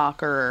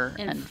soccer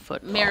and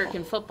football.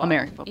 American football.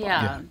 American football.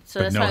 Yeah. So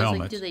but that's no why I was like,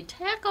 helmets. do they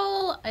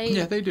tackle?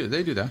 Yeah, they do.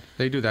 They do that.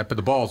 They do that. But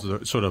the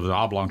ball's sort of an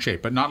oblong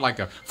shape, but not like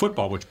a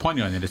football, which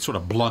pointing on it, it's sort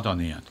of blunt on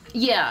the end.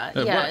 Yeah,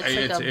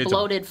 it's like a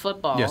bloated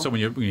football. Yeah, so when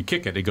you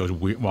kick it, it goes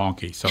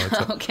wonky. So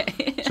it's okay.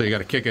 So you got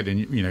to kick it, and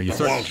you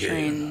throw it.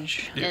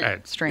 Strange.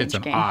 It's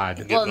an game.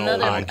 odd.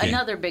 Well, odd game.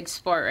 another big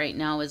sport right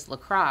now is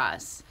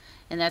lacrosse.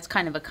 And that's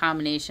kind of a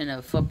combination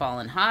of football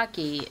and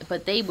hockey,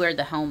 but they wear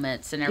the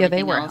helmets and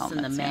everything else,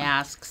 and the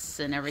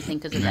masks and everything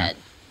because of that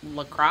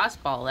lacrosse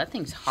ball. That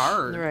thing's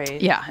hard. Right.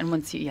 Yeah, and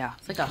once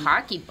it's like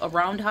a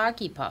round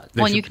hockey puck.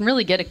 Well, you can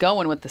really get it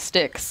going with the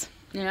sticks.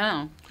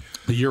 Yeah.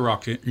 The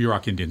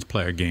Yurok Indians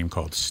play a game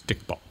called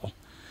stickball,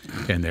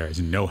 and there is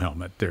no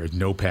helmet, there is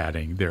no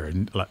padding,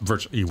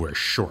 virtually you wear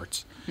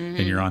shorts, and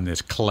you're on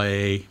this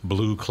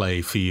blue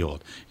clay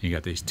field, and you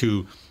got these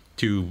two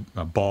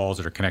balls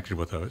that are connected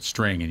with a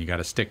string, and you got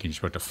a stick, and you're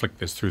supposed to flick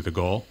this through the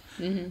goal.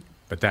 Mm-hmm.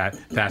 But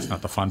that's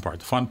not the fun part.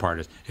 The fun part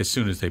is as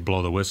soon as they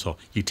blow the whistle,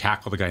 you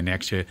tackle the guy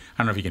next to you. I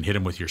don't know if you can hit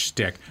him with your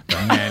stick,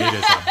 but man, it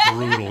is a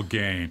brutal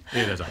game.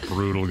 It is a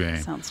brutal game.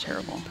 Sounds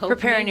terrible.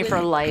 Preparing you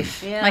for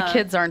life. Yeah. My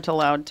kids aren't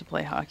allowed to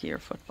play hockey or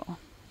football.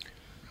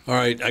 All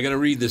right, I got to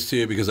read this to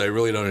you because I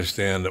really don't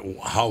understand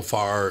how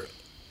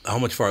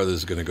much farther this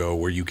is going to go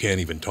where you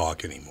can't even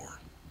talk anymore.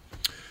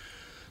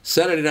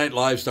 Saturday Night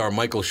Live star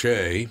Michael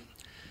Shea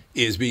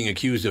is being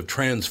accused of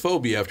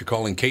transphobia after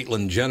calling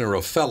Caitlyn Jenner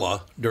a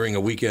fella during a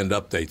Weekend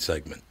Update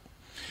segment.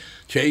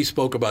 Shea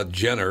spoke about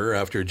Jenner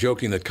after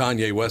joking that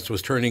Kanye West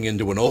was turning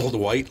into an old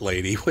white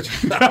lady, which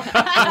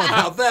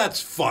now that's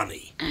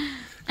funny.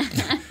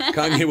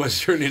 Kanye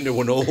West turned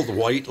into an old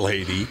white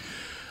lady.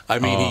 I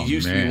mean, he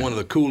used to be one of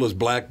the coolest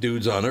black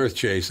dudes on earth,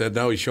 Shea said.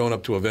 Now he's showing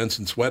up to events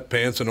in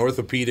sweatpants and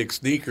orthopedic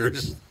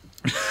sneakers.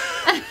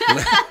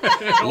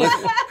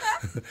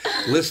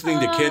 Listening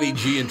to Kenny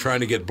G and trying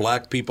to get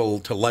black people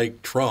to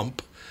like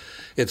Trump.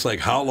 It's like,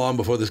 how long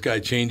before this guy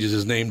changes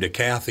his name to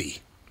Kathy?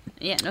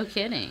 Yeah, no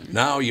kidding.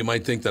 Now you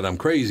might think that I'm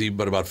crazy,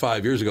 but about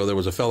 5 years ago there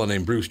was a fella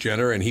named Bruce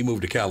Jenner, and he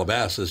moved to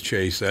Calabasas,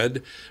 Shea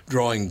said,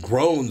 drawing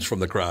groans from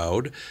the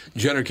crowd.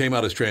 Jenner came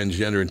out as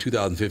transgender in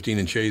 2015,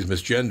 and Shea's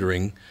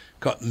misgendering.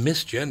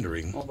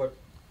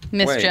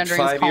 Misgendering is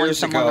 5 calling years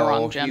someone ago, the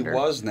wrong gender. he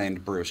was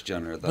named Bruce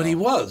Jenner, though. But he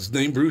was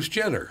named Bruce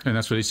Jenner. And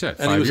that's what he said.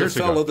 And 5 he was years a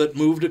fellow ago. that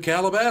moved to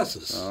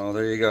Calabasas. Oh,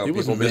 there you go. He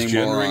wasn't People being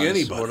misgendering morons.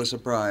 anybody. What a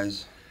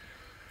surprise.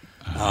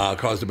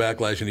 Caused a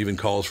backlash and even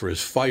calls for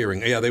his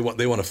firing. Yeah, they want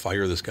to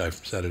fire this guy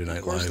from Saturday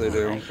Night Live. Of course they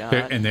do.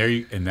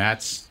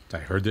 I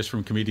heard this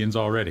from comedians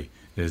already,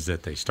 is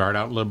that they start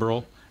out liberal,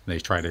 and they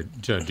try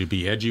to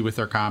be edgy with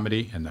their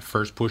comedy, and the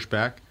first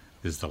pushback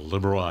is the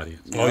liberal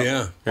audience. Oh,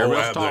 yeah.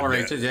 Everyone else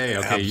tolerates it.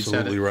 Yeah, okay, you said it.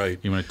 Absolutely right.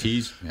 You want to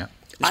tease? Yeah.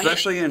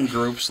 Especially in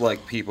groups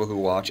like people who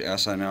watch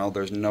SNL,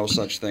 there's no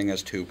such thing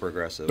as too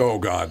progressive. Oh,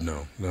 God,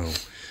 no.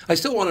 I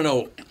still want to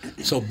know,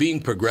 so being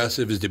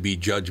progressive is to be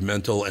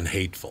judgmental and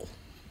hateful.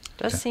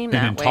 Does seem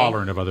And that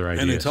intolerant way. of other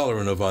ideas. And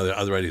intolerant of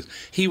other ideas.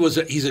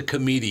 He's a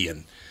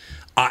comedian.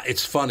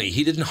 It's funny.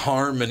 He didn't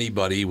harm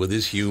anybody with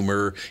his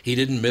humor. He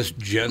didn't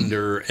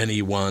misgender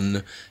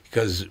anyone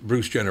because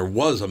Bruce Jenner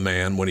was a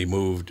man when he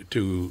moved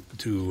to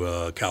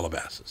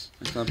Calabasas.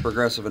 It's not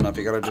progressive enough.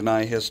 You got to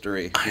deny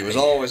history. He was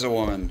always a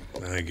woman.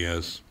 I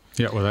guess.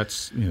 Yeah, well,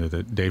 that's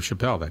the Dave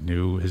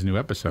Chappelle, his new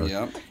episode.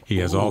 Yep. He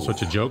has all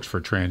sorts of jokes for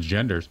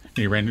transgenders. And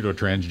he ran into a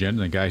transgender, and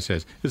the guy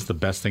says, "This is the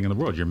best thing in the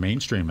world. You're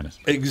mainstreaming us."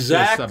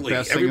 Exactly. It's the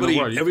best thing in the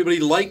world.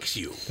 Everybody likes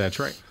you. That's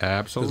right.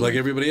 Absolutely. It's like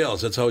everybody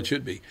else. That's how it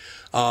should be.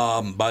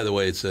 By the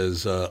way, it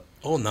says,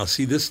 now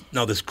see this.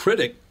 Now this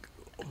critic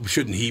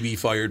shouldn't he be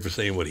fired for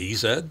saying what he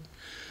said?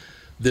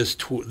 This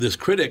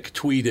critic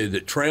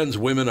tweeted, "Trans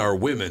women are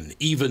women,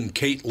 even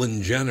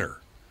Caitlyn Jenner."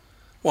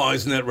 Well,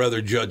 isn't that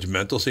rather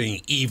judgmental,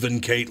 saying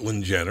even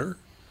Caitlyn Jenner?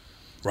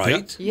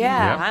 Right?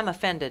 Yeah, Yep. I'm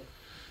offended.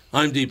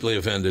 I'm deeply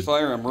offended.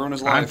 Fire him, ruin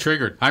his life. I'm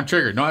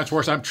triggered. No, that's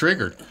worse. I'm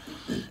triggered.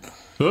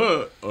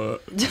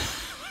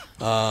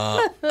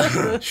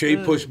 Shea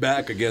pushed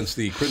back against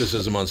the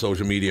criticism on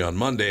social media on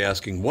Monday,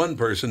 asking one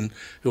person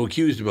who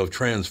accused him of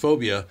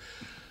transphobia,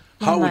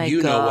 "How would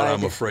you know what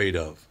I'm afraid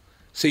of?"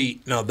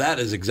 See, now that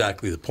is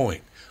exactly the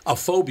point. A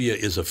phobia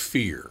is a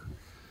fear.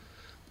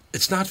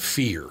 It's not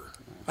fear.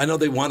 I know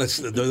they want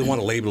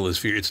to label it as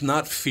fear. It's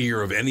not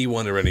fear of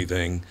anyone or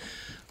anything.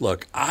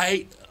 Look,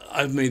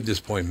 I've made this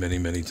point many,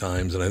 many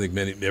times, and I think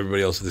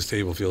everybody else at this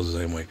table feels the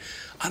same way.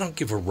 I don't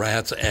give a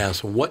rat's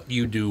ass what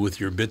you do with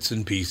your bits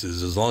and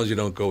pieces as long as you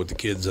don't go with the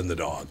kids and the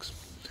dogs.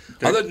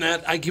 Other than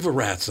that, I give a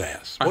rat's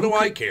ass. What do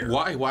I care?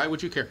 Why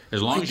would you care?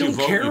 As long I as you don't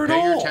vote, care you at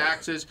pay your all.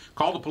 taxes,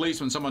 call the police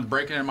when someone's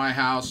breaking into my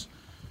house,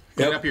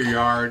 clean Yep. up your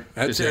yard.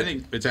 That's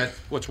it. Is that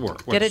what's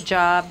work? Get a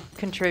job,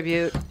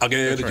 contribute, I'll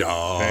get a right.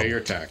 job. Pay your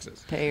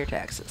taxes. pay your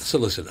taxes. So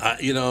listen,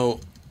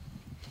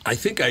 I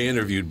think I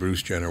interviewed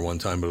Bruce Jenner one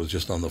time, but it was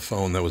just on the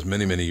phone. That was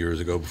many, many years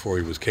ago before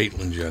he was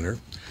Caitlyn Jenner.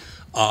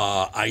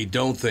 I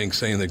don't think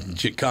saying that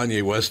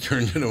Kanye West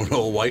turned into an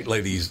old white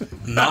lady's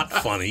not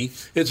funny.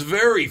 It's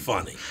very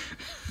funny.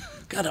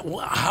 God,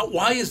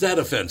 why is that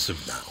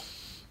offensive now?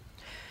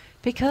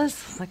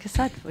 Because, like I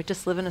said, we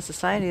just live in a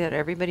society that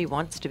everybody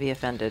wants to be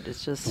offended.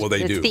 It's just, Well, they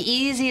it's do. the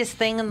easiest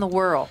thing in the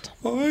world.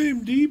 I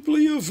am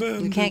deeply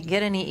offended. You can't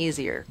get any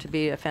easier to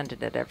be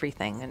offended at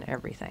everything and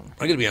everything.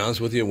 I got to be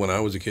honest with you. When I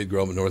was a kid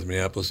growing up in North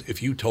Minneapolis,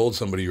 if you told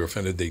somebody you're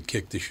offended, they'd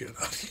kick the shit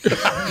out of you.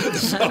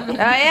 Oh,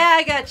 yeah,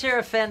 I got you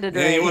offended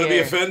right Hey, you want to be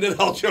here. offended?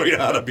 I'll show you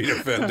how to be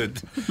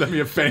offended. Let me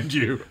offend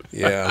you.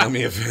 Yeah, let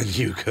me offend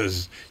you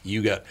because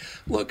you got.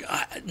 Look,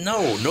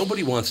 no,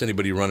 nobody wants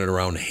anybody running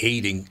around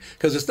hating,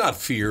 because it's not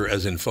fear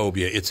as in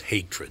phobia, it's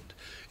hatred.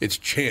 It's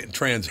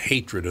trans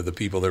hatred of the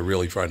people they're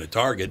really trying to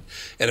target.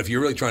 And if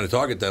you're really trying to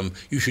target them,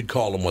 you should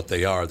call them what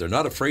they are. They're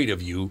not afraid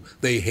of you,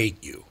 they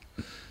hate you.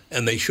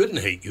 And they shouldn't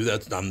hate you.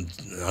 I'm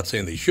not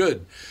saying they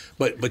should,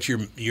 but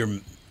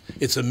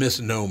it's a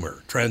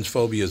misnomer.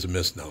 Transphobia is a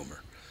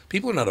misnomer.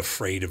 People are not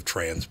afraid of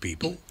trans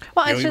people.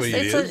 Well, You know anybody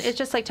that is? it's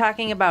just like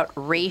talking about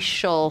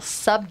racial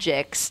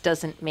subjects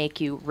doesn't make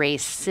you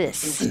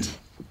racist.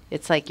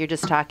 It's like you're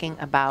just talking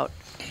about,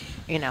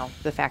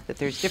 the fact that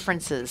there's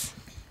differences,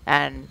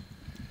 and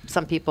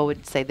some people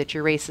would say that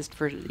you're racist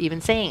for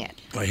even saying it.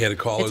 I had a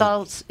call.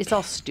 It's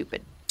all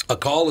stupid. A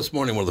call this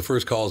morning, one of the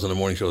first calls on the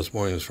morning show this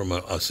morning, was from a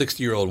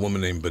 60-year-old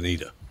woman named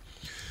Benita.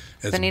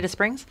 Bonita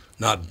Springs?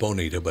 Not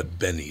Bonita, but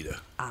Benita.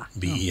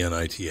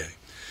 Benita.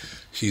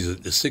 She's a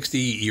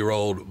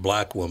 60-year-old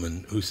black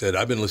woman who said,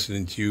 "I've been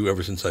listening to you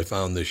ever since I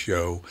found this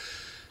show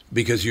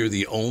because you're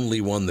the only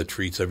one that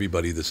treats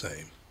everybody the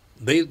same."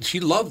 She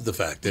loved the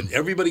fact that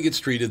everybody gets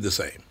treated the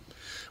same.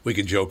 We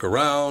can joke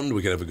around,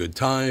 we can have a good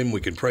time,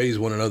 we can praise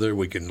one another,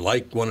 we can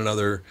like one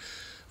another.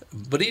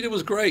 Benita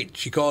was great.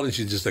 She called and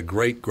she's just a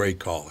great, great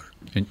caller.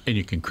 And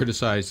you can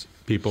criticize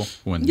people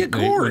when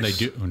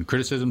when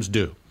criticisms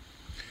due.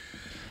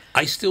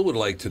 I still would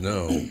like to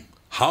know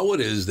how it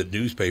is that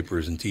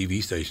newspapers and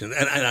TV stations,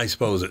 and I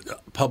suppose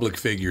public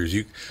figures,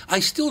 I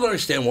still don't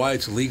understand why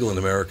it's legal in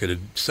America to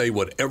say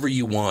whatever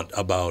you want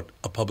about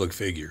a public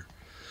figure.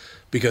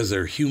 Because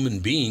they're human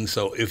beings,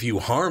 so if you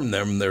harm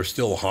them, they're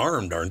still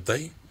harmed, aren't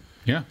they?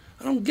 Yeah.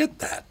 I don't get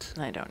that.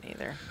 I don't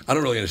either. I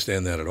don't really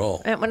understand that at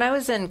all. And when I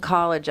was in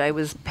college, I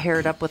was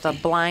paired up with a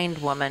blind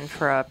woman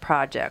for a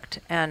project,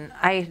 and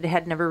I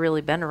had never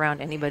really been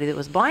around anybody that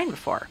was blind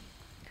before.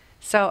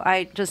 So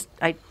I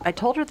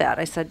told her that.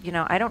 I said,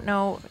 I don't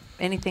know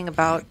anything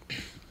about,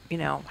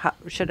 how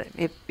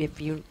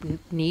if you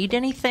need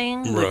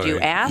anything, would you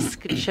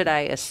ask? Should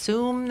I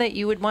assume that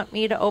you would want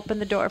me to open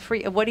the door for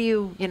you? What do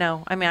you,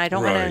 I mean, I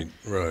don't want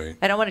to. Right.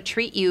 I don't want to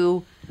treat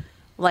you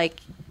like,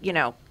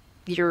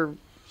 you're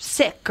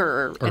sick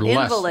or an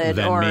less than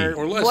than or me.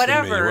 Or less than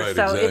whatever. me, right,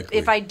 So exactly.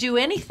 if I do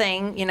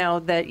anything,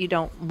 that you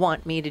don't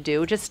want me to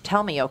do, just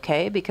tell me,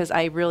 okay? Because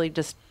I really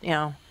just,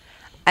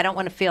 I don't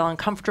want to feel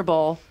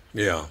uncomfortable.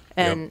 Yeah.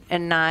 And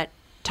not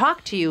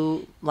talk to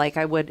you like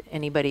I would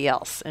anybody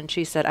else. And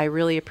she said, I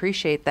really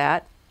appreciate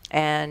that.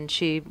 And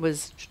she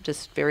was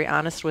just very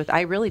honest with,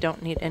 I really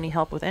don't need any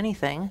help with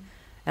anything,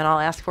 and I'll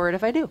ask for it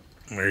if I do.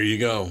 There you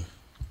go.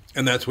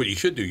 And that's what you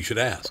should do. You should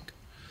ask.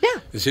 Yeah.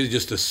 Instead of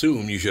just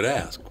assume, you should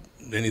ask.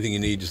 Anything you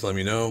need, just let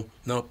me know.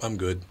 Nope, I'm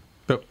good.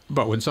 But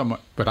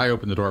I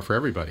open the door for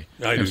everybody.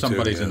 I do if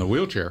somebody's too, in the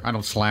wheelchair, I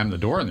don't slam the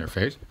door in their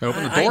face. I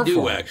open the door I for do,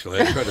 them.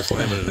 actually. I try to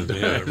slam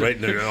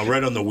it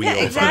right on the wheel.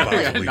 Yeah, exactly.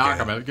 If I possibly Knock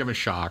can. them, give them a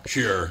shock.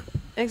 Sure.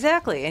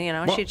 Exactly.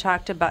 And she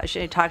talked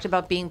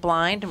about being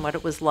blind and what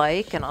it was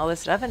like and all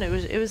this stuff, and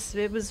it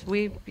was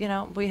we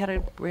had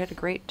a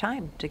great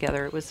time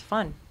together. It was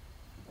fun.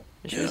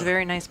 She was a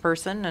very nice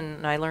person,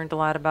 and I learned a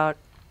lot about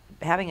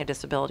having a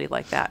disability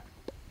like that.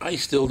 I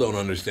still don't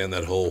understand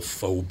that whole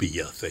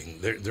phobia thing.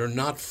 They're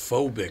not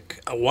phobic.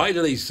 Why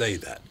do they say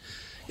that?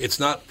 It's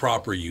not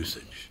proper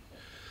usage.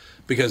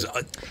 Because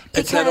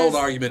it's that old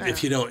argument.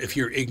 If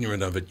you're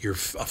ignorant of it, you're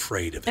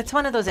afraid of it. It's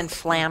one of those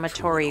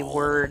inflammatory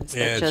words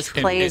that just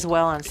plays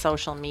well on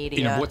social media.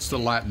 You know, what's the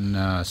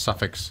Latin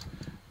suffix?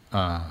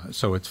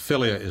 So it's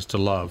philia is to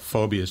love,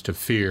 phobia is to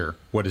fear.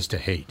 What is to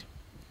hate?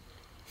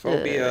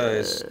 Phobia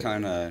is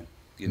kind of,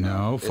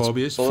 No,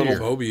 phobia is fear.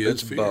 Phobia is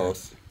it's fear.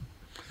 both.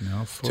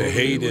 No, To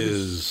hate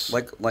is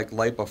like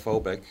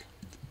lipophobic.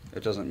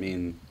 It doesn't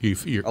mean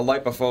you're, a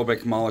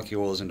lipophobic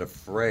molecule isn't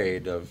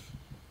afraid of.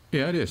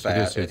 Yeah, it is.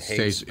 Fat. It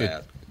hates stays.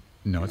 fat.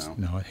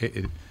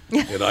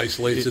 It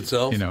isolates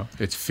itself. You know,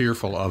 it's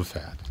fearful of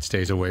fat. It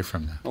stays away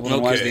from that. Well,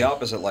 then why is the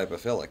opposite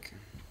lipophilic?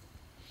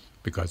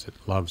 Because it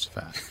loves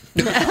fat.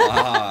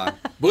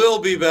 We'll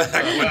be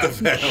back with the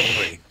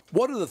family.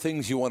 What are the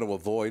things you want to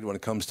avoid when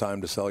it comes time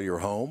to sell your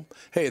home?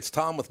 Hey, it's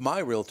Tom with my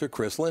realtor,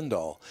 Chris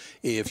Lindahl.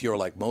 If you're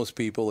like most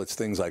people, it's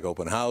things like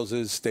open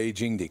houses,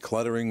 staging,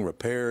 decluttering,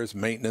 repairs,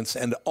 maintenance,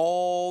 and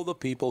all the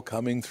people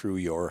coming through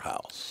your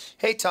house.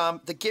 Hey, Tom,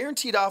 the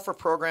Guaranteed Offer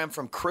program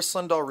from Chris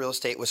Lindahl Real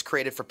Estate was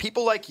created for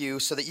people like you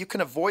so that you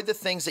can avoid the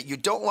things that you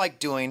don't like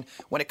doing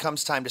when it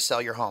comes time to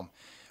sell your home.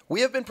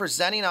 We have been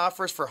presenting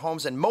offers for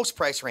homes in most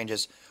price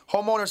ranges.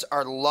 Homeowners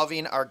are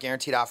loving our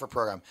Guaranteed Offer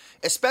program,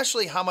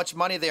 especially how much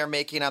money they are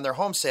making on their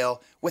home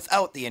sale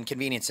without the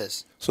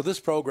inconveniences. So this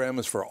program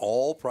is for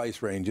all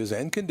price ranges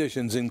and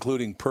conditions,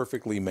 including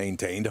perfectly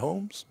maintained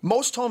homes?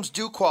 Most homes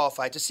do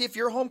qualify. To see if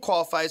your home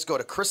qualifies, go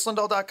to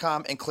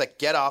chrislindahl.com and click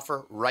Get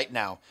Offer right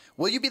now.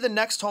 Will you be the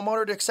next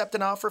homeowner to accept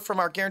an offer from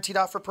our Guaranteed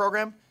Offer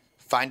program?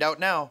 Find out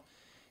now.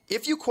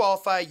 If you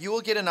qualify, you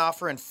will get an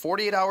offer in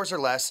 48 hours or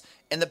less,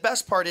 and the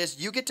best part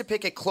is you get to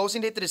pick a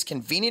closing date that is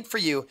convenient for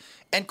you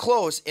and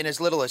close in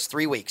as little as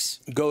 3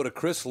 weeks. Go to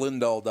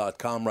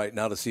chrislindahl.com right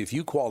now to see if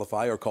you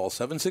qualify or call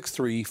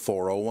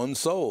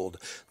 763-401-SOLD.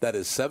 That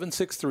is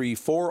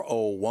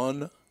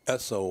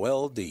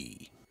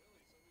 763-401-SOLD.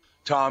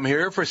 Tom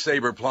here for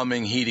Sabre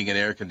Plumbing, Heating, and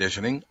Air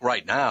Conditioning.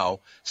 Right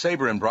now,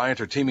 Sabre and Bryant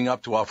are teaming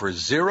up to offer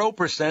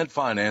 0%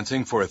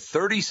 financing for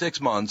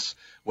 36 months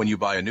when you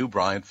buy a new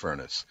Bryant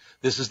furnace.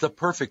 This is the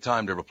perfect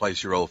time to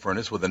replace your old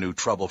furnace with a new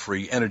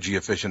trouble-free,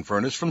 energy-efficient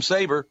furnace from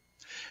Sabre.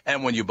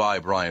 And when you buy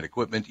Bryant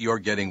equipment, you're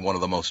getting one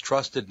of the most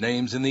trusted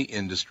names in the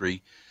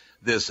industry.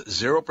 This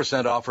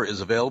 0% offer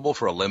is available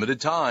for a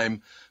limited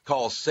time.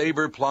 Call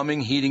Sabre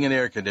Plumbing, Heating, and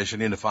Air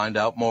Conditioning to find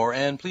out more,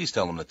 and please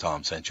tell them that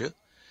Tom sent you.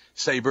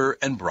 Sabre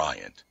and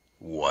Bryant,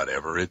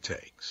 whatever it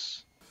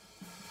takes.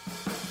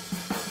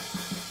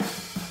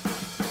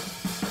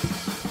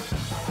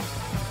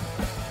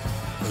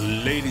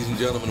 Ladies and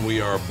gentlemen, we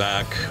are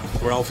back.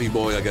 Ralphie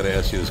boy, I got to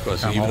ask you this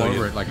question. I'm all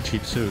over it like a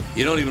cheap suit.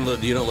 You don't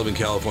live in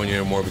California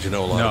anymore, but you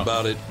know a lot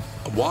about it.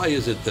 Why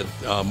is it that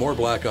more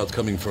blackouts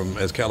coming from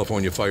as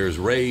California fires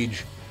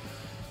rage?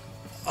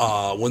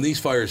 When these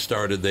fires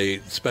started, they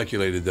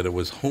speculated that it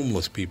was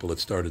homeless people that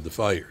started the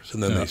fires,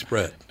 and then they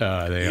spread.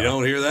 You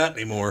don't hear that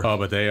anymore. Oh,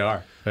 but they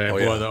are.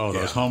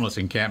 Those homeless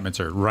encampments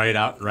are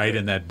right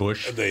in that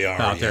bush. They are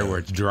out there where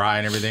it's dry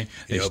and everything.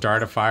 They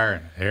start a fire,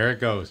 and there it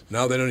goes.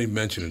 Now they don't even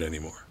mention it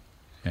anymore.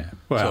 Yeah.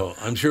 Well,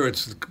 so I'm sure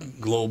it's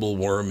global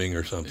warming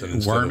or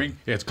something. Warming?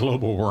 It's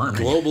global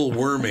warming. Global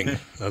warming.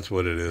 That's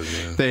what it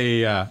is.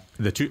 Yeah. They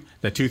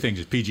the two things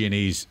is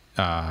PG&E's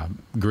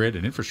grid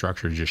and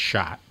infrastructure is just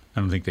shot.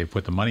 I don't think they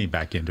put the money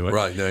back into it.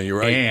 Right. No, you're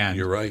right. And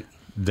you're right.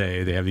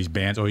 They have these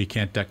bans. Oh, you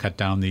can't cut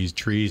down these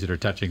trees that are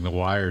touching the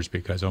wires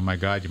because, oh my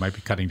God, you might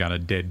be cutting down a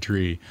dead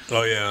tree.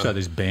 Oh yeah. So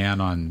this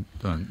ban on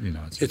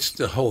It's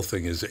the whole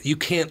thing is that you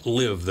can't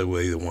live the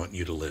way they want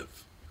you to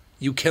live.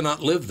 You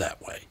cannot live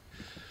that way.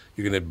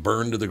 You're going to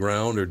burn to the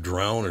ground or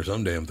drown or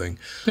some damn thing.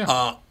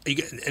 Yeah.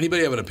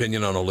 Anybody have an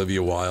opinion on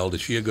Olivia Wilde?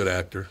 Is she a good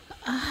actor?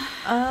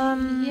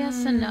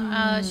 Yes and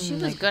no. She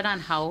was good on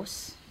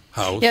House.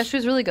 House? Yeah, she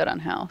was really good on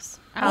House.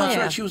 Oh, that's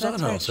right. She was on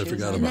House. I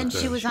forgot about that. And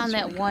then she was on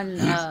that one,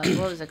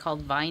 what was it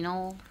called,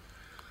 Vinyl?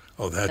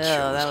 Oh, that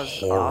show was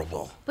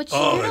horrible. But she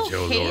did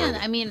okay.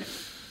 I mean,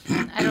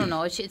 I don't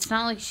know. It's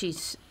not like she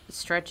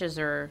stretches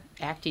her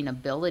acting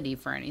ability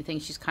for anything.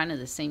 She's kind of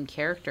the same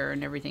character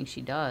in everything she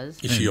does.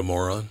 Is she a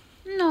moron?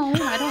 No,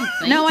 I don't think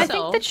so. No, I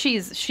think that she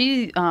is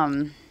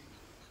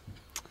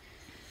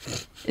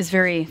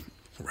very,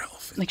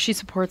 like, she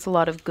supports a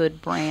lot of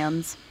good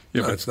brands.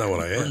 Yeah, that's not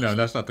what I asked. No,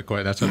 that's not the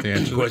question. That's not the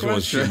answer. The question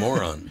was, she a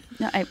moron?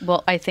 No,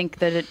 I think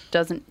that it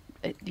doesn't.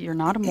 You're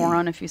not a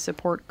moron if you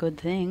support good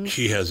things.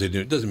 She has it.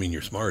 It doesn't mean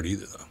you're smart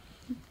either, though.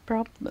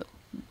 Probably,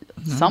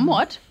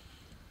 somewhat.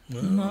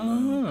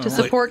 To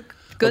support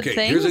good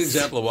things. Here's an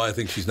example of why I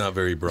think she's not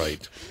very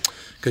bright.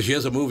 Because she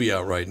has a movie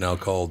out right now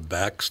called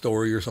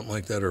Backstory or something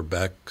like that, or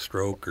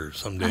Backstroke or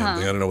some damn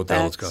thing. I don't know what the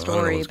hell it's called. Two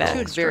very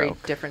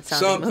different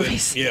sounding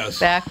movies. Yes.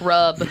 Back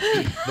rub.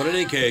 But in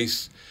any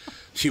case,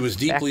 She was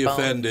deeply Backbone.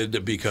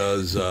 offended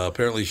because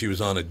apparently she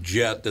was on a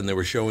jet and they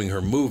were showing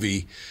her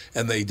movie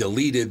and they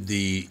deleted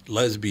the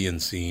lesbian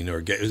scene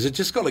or gay. Is it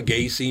just called a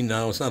gay scene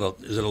now? It's not.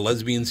 Is it a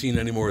lesbian scene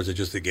anymore? Or is it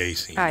just a gay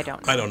scene? I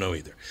don't know. I don't know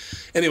either.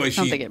 Anyway, I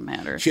don't think it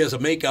matters. She has a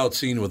make-out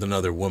scene with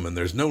another woman.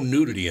 There's no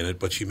nudity in it,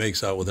 but she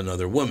makes out with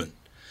another woman.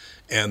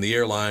 And the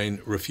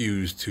airline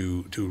refused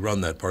to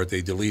run that part.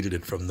 They deleted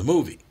it from the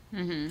movie.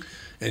 Mm-hmm.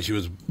 And she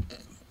was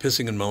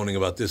pissing and moaning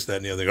about this, that,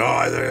 and the other.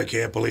 Oh, I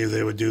can't believe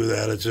they would do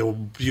that. It's so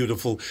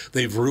beautiful.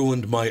 They've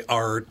ruined my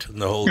art and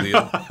the whole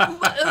deal.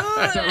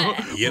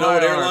 You know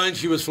what airline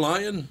she was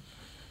flying?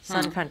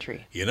 Sun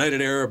Country.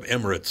 United Arab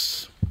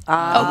Emirates.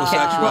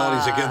 Homosexuality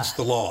is against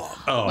the law.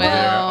 Oh,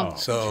 Well,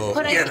 So,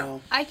 But you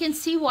know, I can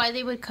see why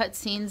they would cut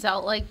scenes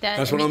out like that.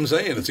 that's I what mean, I'm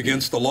saying. It's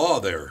against the law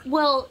there.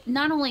 Well,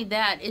 not only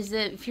that, is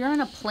that if you're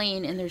on a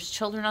plane and there's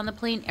children on the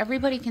plane,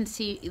 everybody can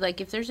see, like,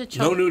 if there's a No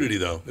child. nudity,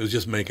 though. It was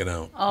just making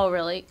out. Oh,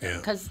 really? Yeah.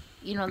 Because,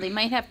 they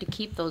might have to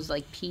keep those,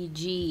 like,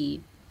 PG,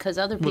 because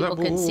other people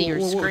can see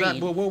your screen.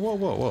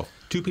 Whoa.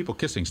 Two people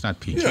kissing is not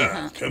PG.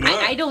 Yeah, come on.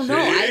 I don't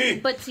know. See?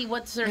 But see,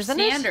 what's their Isn't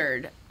it?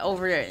 standard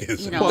over it?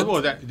 Isn't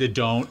Well, they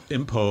don't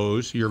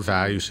impose your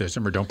value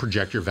system or don't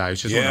project your value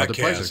system on Yeah, other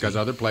places Cassie. because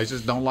other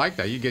places don't like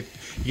that. You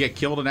get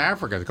killed in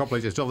Africa. A couple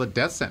places still the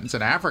death sentence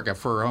in Africa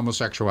for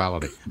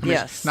homosexuality. I mean,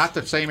 Yes. it's not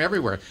the same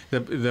everywhere.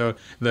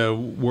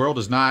 The world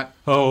is not.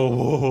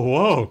 Oh,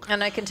 whoa.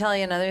 And I can tell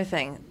you another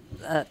thing.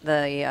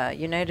 The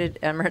United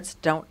Emirates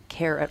don't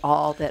care at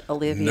all that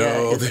Olivia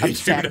No, is they do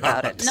upset not.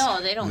 about it.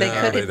 No, they don't. They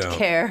No, they couldn't don't.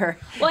 care.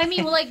 Well, I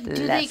mean, like, do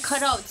they Less.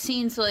 cut out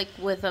scenes like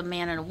with a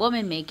man and a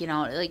woman making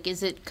out? Like,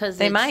 is it because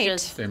They it's might.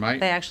 just They might.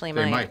 They actually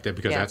They might.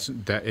 because Yeah.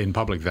 that in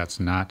public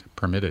that's not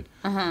permitted.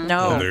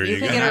 No, there you you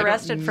can go. get I don't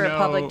arrested for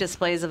public know.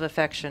 displays of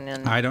affection.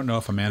 And I don't know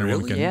if a man or woman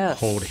Really? can Yes.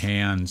 hold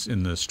hands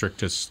in the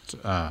strictest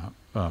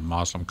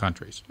Muslim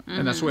countries,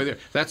 and that's the way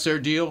that's their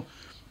deal.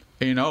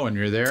 And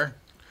you're there.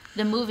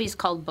 the movie's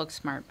called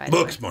Booksmart, by the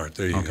way. Booksmart.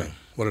 There you go.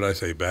 What did I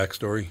say?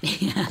 Backstory?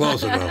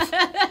 Close enough.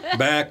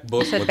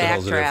 Book. said What the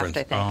hell's the backdraft, difference?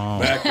 I think.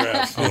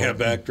 Backdraft. Yeah,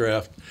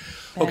 backdraft.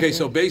 Okay,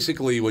 so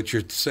basically what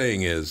you're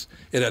saying is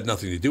it had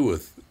nothing to do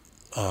with,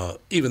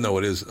 even though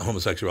it is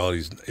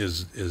homosexuality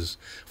is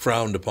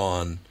frowned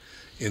upon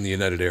in the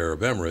United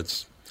Arab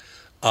Emirates,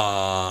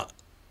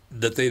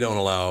 that they don't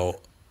allow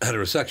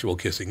heterosexual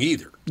kissing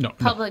either. No.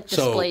 Public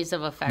So- displays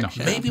of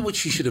affection. Maybe what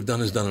she should have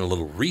done is done a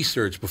little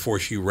research before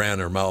she ran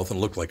her mouth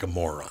and looked like a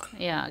moron.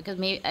 Yeah, because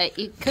maybe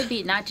it could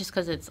be not just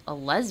because it's a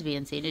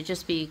lesbian scene. It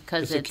just be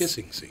because It's a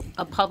kissing scene.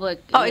 a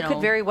public. Oh, it could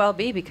very well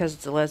be because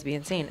it's a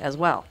lesbian scene as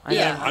well.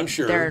 Yeah. I'm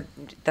sure.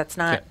 That's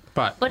not.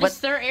 But But What- it's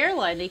their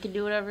airline; they can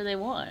do whatever they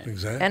want.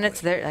 Exactly. And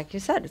it's their, like you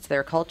said, it's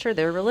their culture,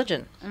 their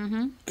religion.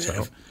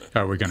 so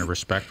are we going to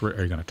respect? Are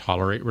you going to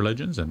tolerate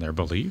religions and their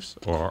beliefs,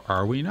 or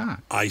are we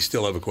not? I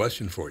still have a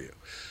question for you.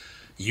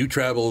 You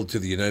traveled to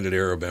the United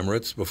Arab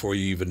Emirates before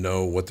you even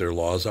know what their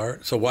laws are.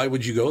 So why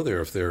would you go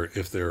there if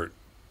they're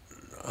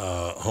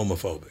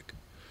homophobic?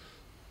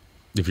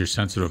 If you're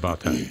sensitive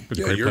about that, it's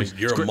a Yeah, great you're place.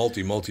 It's a great-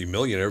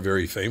 multi-millionaire,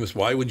 very famous.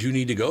 Why would you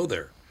need to go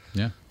there?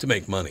 Yeah. To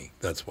make money.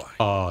 That's why.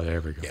 Oh, there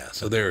we go. Yeah.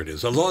 So there it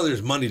is. As long as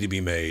there's money to be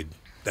made,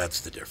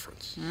 that's the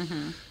difference.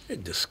 Mm-hmm. They're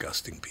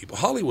disgusting people.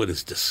 Hollywood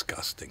is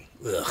disgusting.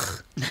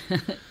 Ugh.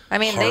 I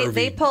mean, Harvey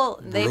they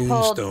pulled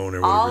Brownstone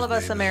or all whatever of his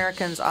us name is.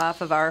 Americans off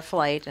of our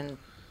flight and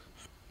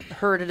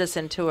herded us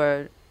into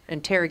a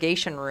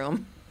interrogation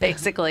room,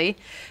 basically,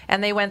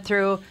 and they went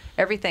through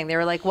everything. They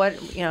were like, "What?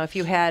 If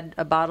you had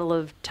a bottle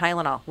of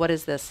Tylenol, what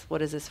is this?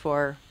 What is this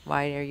for?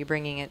 Why are you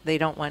bringing it?" They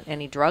don't want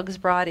any drugs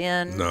brought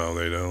in. No,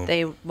 they don't.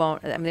 They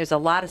won't. I mean, there's a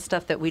lot of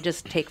stuff that we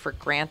just take for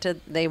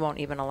granted. They won't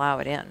even allow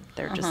it in.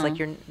 They're just like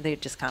they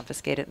just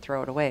confiscate it and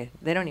throw it away.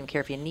 They don't even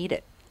care if you need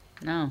it.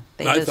 No.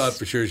 They I just, thought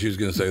for sure she was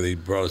going to say they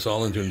brought us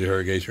all into an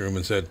interrogation room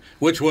and said,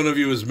 "Which one of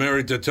you is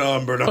married to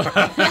Tom Bernard?"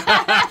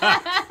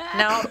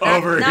 no,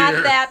 Over not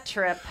here. that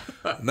trip.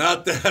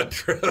 Not that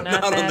trip.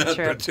 Not on that that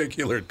trip.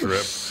 particular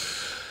trip.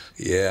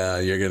 Yeah,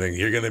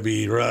 you're gonna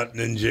be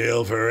rotting in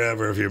jail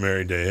forever if you're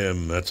married to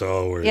him. That's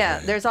all we're Yeah,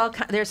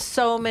 saying. there's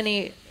so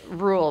many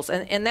rules,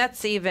 and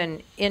that's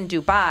even in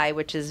Dubai,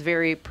 which is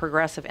very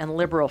progressive and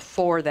liberal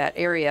for that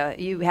area.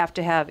 You have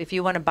to have, if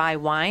you want to buy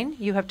wine,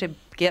 you have to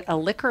get a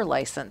liquor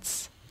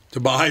license, To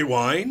buy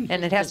wine?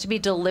 and it has to be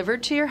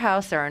delivered to your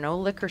house. There are no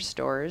liquor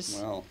stores.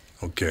 Well,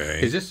 Okay.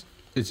 Is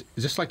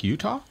this like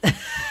Utah? Yeah,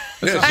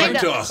 Kind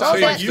of. Utah. A Same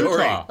little bit.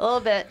 story. A little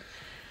bit.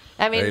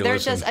 I mean, Hey, they're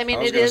listen, just. I mean,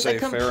 I was it gonna is a say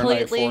Fahrenheit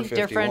completely 451,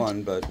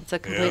 different. but- It's a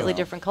completely Yeah.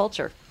 different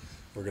culture.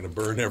 We're going to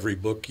burn every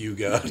book you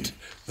got.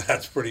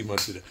 That's pretty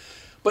much it.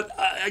 But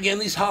again,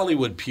 these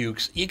Hollywood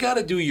pukes, you got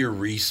to do your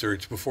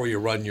research before you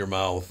run your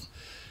mouth,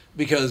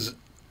 because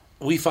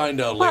we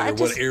find out Well, later I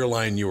just- what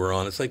airline you were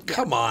on. It's like,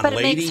 come on, But it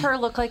lady. makes her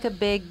look like a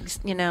big,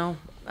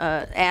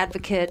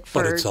 advocate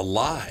for. But it's a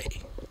lie,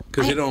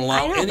 because they don't I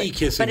allow know, any but-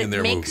 kissing but in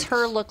their it makes movies.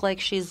 her look like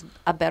she's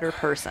a better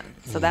person.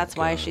 So that's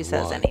why she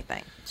says why?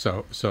 anything.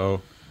 So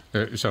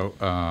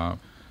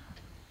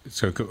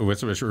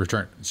let's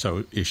return.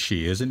 So is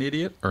she an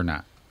idiot or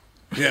not?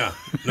 Yeah,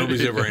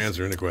 nobody's ever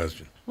answering the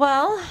question.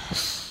 Well,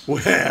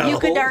 Well, You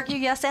could argue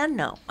yes and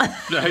no.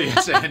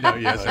 Yes and no.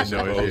 Yes I and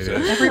no. suppose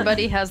that's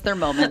Everybody has their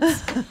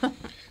moments.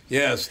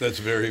 Yes, that's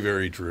very,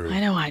 very true. I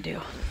know I do.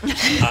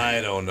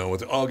 I don't know.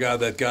 Oh God,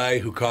 that guy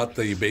who caught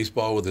the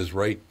baseball with his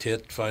right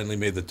tit finally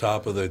made the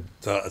top of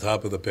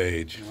the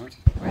page.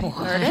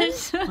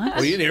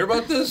 Oh, you didn't hear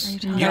about this? You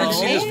didn't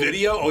see this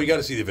video? Oh, you got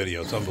to see the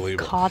video. It's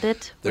unbelievable. Caught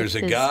it. There's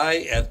a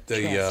guy at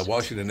the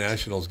Washington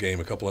Nationals game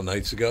a couple of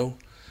nights ago.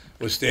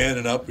 Was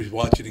standing up. He's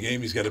watching the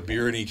game. He's got a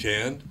beer in each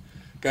hand.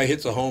 Guy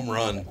hits a home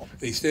run.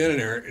 He's standing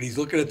there and he's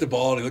looking at the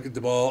ball. And he looks at the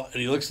ball and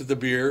he looks at the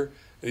beer.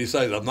 And he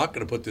decides, I'm not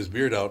going to put this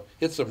beer down.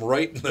 Hits him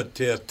right in the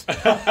tit.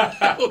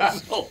 That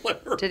was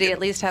hilarious. Did he at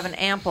least have an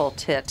ample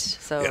tit?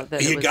 So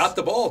that He it was... got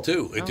the ball,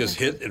 too. It just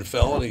hit and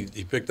fell, and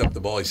he picked up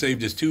the ball. He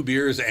saved his 2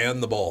 beers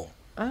and the ball.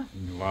 Oh.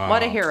 Wow.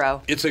 What a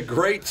hero. It's a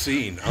great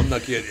scene. I'm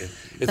not kidding.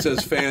 It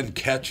says fan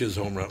catches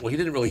home run. Well, he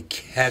didn't really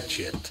catch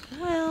it.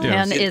 Well,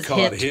 and is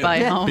hit by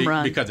home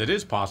run. Because it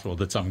is possible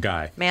that some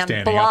guy Man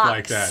standing blocks. up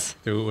like that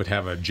who would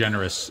have a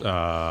generous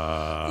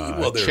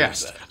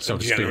chest, so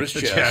to generous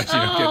speak. chest.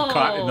 Get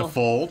caught in the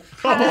fold.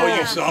 Oh,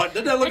 you saw it?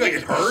 Didn't that look like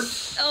it hurt?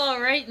 Oh,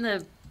 right in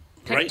the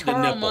Right in the pectoral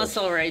nipple.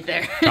 muscle right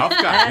there. Tough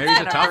guy. He's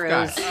a tough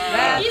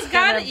guy. He's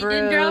got it. He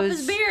didn't drop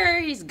his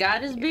beer. He's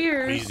got his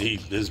beers.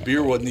 His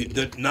beer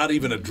wasn't, not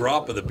even a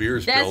drop of the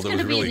beer That's spilled. It going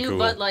was to be really a new cool.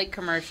 Bud Light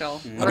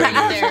commercial. I Right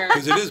bet it is, there.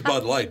 because it is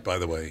Bud Light, by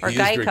the way. Or he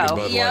is drinking Geico.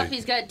 Bud Yep, Light.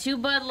 he's got 2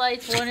 Bud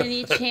Lights, one in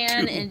each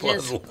hand, and Bud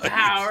just Lights.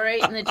 pow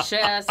right in the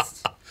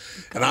chest.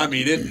 And I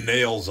mean, it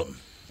nails him.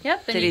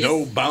 Yep. And Did he,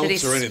 No bounce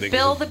did he or anything.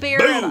 spill Just the beer?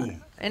 boom!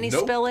 Any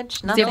Nope.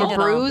 spillage? Does he Nothing have a at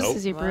all? bruise? Nope.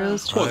 Is he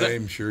bruised?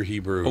 I'm sure he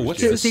bruised. Oh,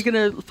 what's yes. Is he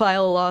going to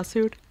file a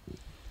lawsuit?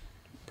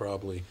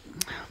 Probably.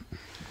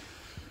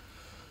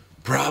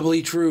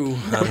 Probably true.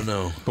 I don't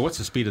know. But what's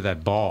the speed of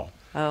that ball?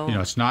 Oh. You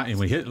know, it's not, and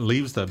when it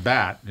leaves the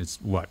bat, it's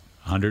what,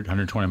 100,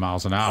 120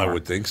 miles an hour? I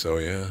would think so,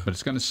 yeah. But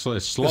it's going to slow.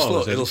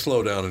 It'll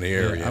slow down in the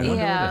air, Yeah,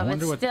 yeah. I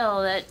wonder but what-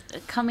 still, that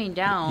coming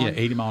down. Yeah,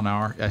 80 mile an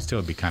hour. That still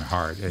would be kind of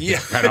hard. Yeah.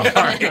 Kind of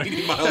hard.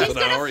 80 miles He's an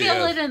going hour, to feel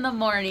yeah. it in the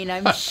morning,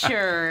 I'm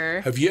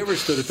sure. Have you ever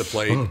stood at the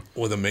plate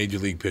with a major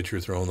league pitcher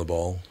throwing the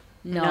ball?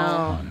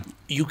 No.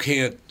 You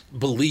can't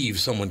believe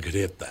someone could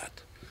hit that.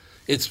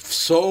 It's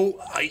so,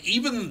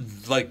 even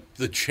like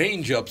the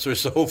change-ups are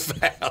so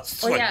fast.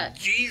 It's Well, like, yeah.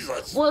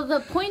 Jesus. Well,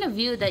 the point of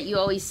view that you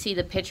always see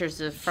the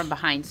pitchers is from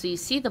behind, so you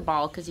see the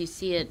ball because you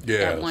see it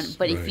Yes, at one.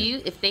 But right.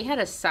 if they had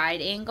a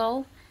side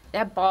angle,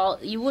 that ball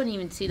you wouldn't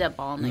even see that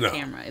ball on the No,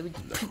 camera. It would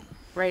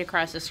right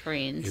across the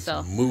screen. It's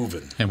So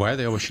moving. And why are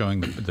they always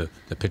showing the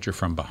pitcher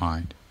from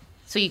behind?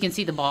 you can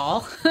see the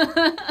ball.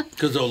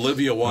 Because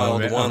Olivia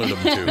Wilde wanted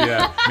them to.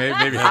 Yeah,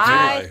 maybe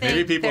I think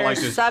maybe people they're like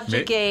to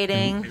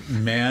subjugating.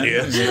 Man,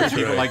 Yes, maybe that's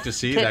people right. like to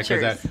see that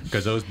Pitchers.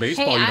 because those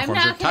baseball Hey, I'm uniforms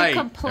are not going tight. to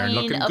They're complain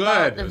looking about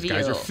good. the Those view.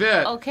 guys are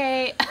fit.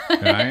 Okay.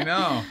 I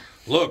know.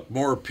 Look,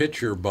 more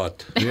pitcher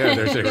butt. Yeah,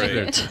 there's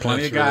Great.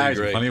 plenty of That's guys,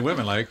 really great. plenty of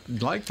women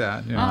like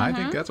that. You know, I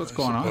think that's what's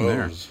going on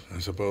there. I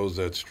suppose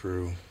that's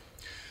true.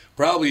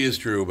 Probably is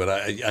true, but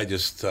I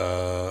just,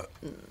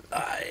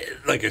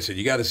 like I said,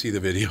 you got to see the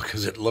video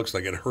because it looks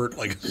like it hurt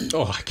like, it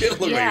looked like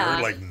it Yeah.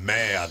 hurt like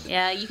mad.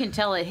 Yeah, you can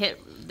tell it hit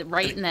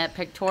right in that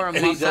pectoral And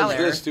he muscle does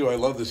there. this too. I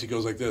love this. He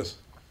goes like this.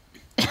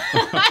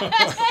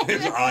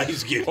 His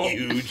eyes get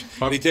huge.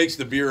 And he takes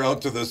the beer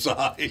out to the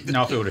side.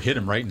 Now, if it would have hit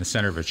him right in the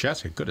center of his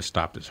chest, it could have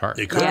stopped his heart.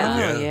 It could have,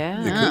 Yeah, yeah.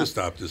 yeah. It could have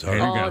stopped his heart.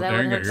 There you Oh, go. that There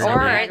would you go. hurt You're so gonna Or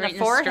be- bad. right in the the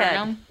forehead.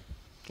 sternum.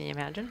 Can you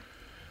imagine?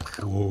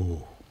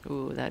 Ooh.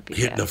 Ooh, that'd be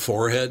Hitting bad. the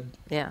forehead.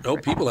 Yeah. Oh,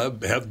 people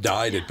have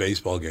died at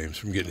baseball games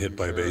from getting hit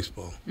by a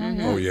baseball. Mm-hmm.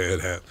 Oh yeah,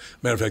 it had.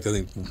 Matter of fact, I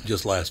think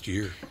just last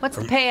year. What's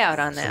the payout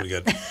on that? Somebody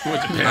got,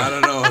 I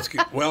don't know.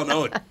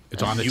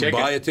 It's on the you ticket.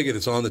 buy a ticket.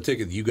 It's on the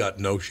ticket. You got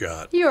no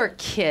shot. You're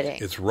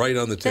kidding. It's right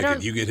on the They ticket.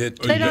 don't- You get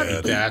hit. they Too don't-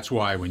 bad. That's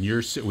why when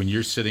you're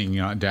sitting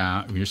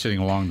down, when you're sitting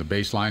along the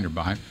baseline or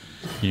behind,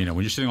 when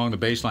you're sitting along the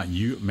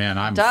baseline,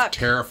 I'm Duck.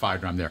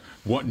 terrified when I'm there.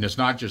 And it's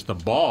not just the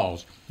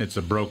balls; it's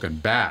a broken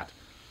bat.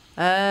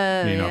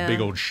 Yeah. Big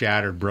old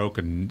shattered,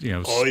 broken,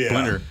 Oh, yeah.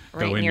 splinter Right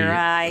go in into your your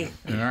eye.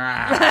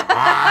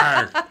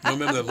 I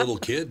remember that little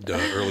kid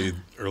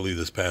early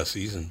this past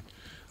season.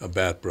 A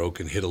bat broke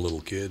and hit a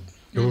little kid.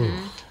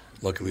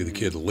 Luckily, the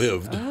kid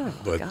lived,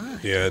 but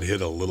yeah, it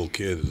hit a little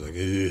kid. It's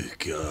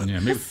like, God. Yeah,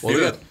 maybe,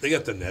 Well, they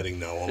got the netting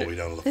now all the way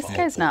down to the This foul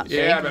guy's not pole. big.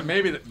 yeah, but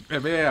maybe,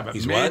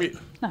 He's maybe.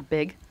 what? Not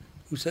big.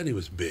 Who said he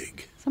was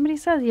big? Somebody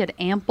said he had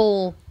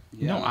ample.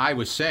 No, I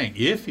was saying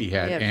if he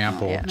had Yeah,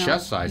 ample yeah. No,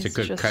 chest size, it he's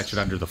could just- catch it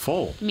under the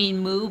fold. You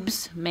mean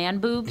moobs? Man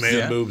boobs? Man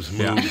Yeah. boobs,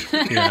 Yeah.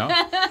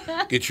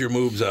 moves. Get your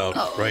moves out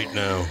right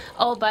now.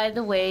 Oh, by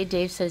the way,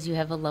 Dave says you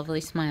have a lovely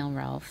smile,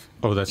 Ralph.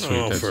 Oh, that's sweet.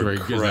 Oh, that's for very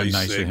good. That's Christ's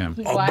nice sake. of him.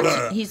 He's, Oh,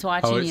 blah. he's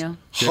watching Oh, it's-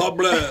 you.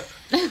 Hobble.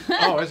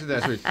 Oh, isn't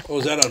that sweet? Oh,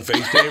 was that on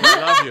Dave, FaceTime? I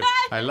love you.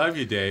 I love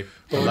you, Dave.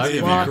 I Oh, love you,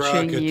 Davey man. Watching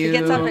Crockett. you. He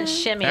gets up and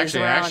shimmies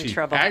Actually, around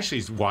trouble.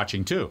 Ashley's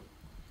watching too.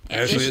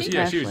 Ashley Is is? she?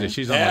 Yeah, Ashley.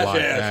 she's on the Ash, line.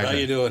 Ash, how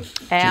you doing?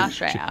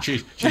 Ash.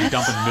 She's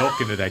dumping milk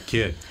into that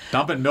kid.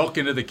 Dumping milk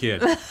into the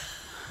kid.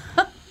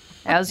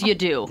 As you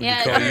do.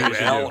 Yeah, Call if you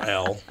you're,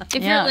 LL. if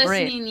Yeah, you're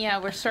right.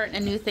 listening, we're starting a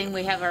new thing.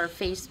 We have our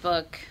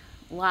Facebook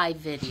live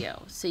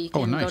video. So you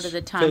can go nice. to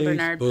the Tom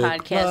Bernard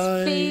Podcast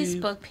Live.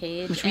 Facebook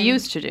page. Which we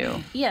used to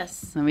do.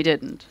 Yes. And we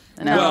didn't.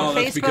 And No, Well,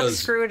 that's Facebook because-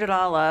 screwed it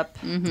all up.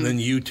 And then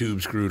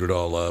YouTube screwed it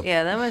all up.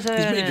 Yeah, that was These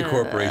major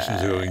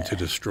corporations are going to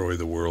destroy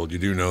the world. You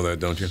do know that,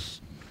 don't you?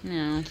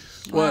 No.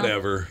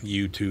 Whatever.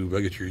 YouTube.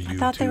 I get your YouTube. I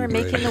thought they were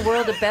making the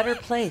world a better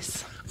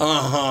place.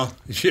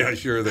 Yeah,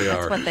 sure they are.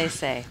 That's what they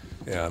say.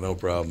 Yeah, no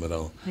problem at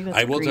all. think that's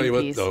I will tell you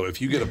what, Greenpeace. though, if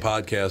you get a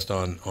podcast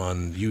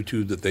on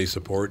YouTube that they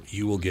support,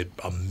 you will get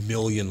 1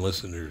 million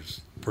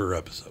listeners per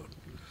episode.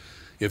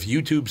 If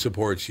YouTube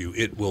supports you,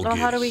 it will Well, get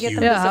how do we get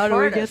them huge. to Yeah, how do we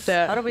support get us?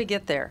 that? How do we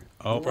get there?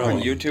 Oh, We're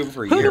on YouTube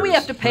for Who years. do we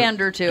have to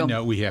pander to?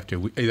 No, we have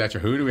to. That's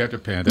right. Who do we have to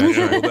pan? That's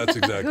Yeah, right. well, that's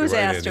exactly Whose right.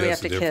 ass Andy. do we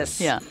That's have the to difference.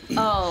 kiss? Yeah.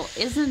 Oh,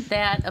 isn't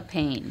that a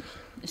pain?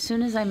 As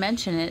soon as I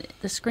mention it,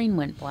 the screen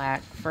went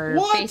black for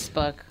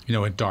Facebook. You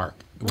know, it dark.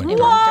 It What?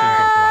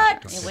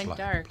 dark. It went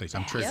dark. Please,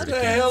 I'm triggered What the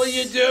again. hell are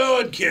you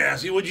doing,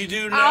 Cassie? What'd you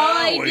do now? All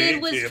I Wait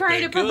did was till try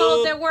to pick promote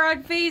up. that we're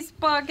on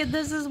Facebook, and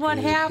this is what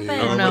happened.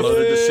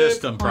 Overloaded the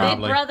system, Big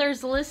probably.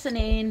 Brother's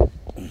listening.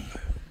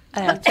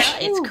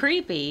 It's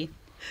creepy.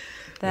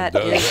 That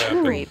does is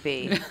happen.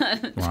 creepy.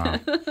 Wow.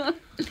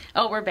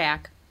 Oh, we're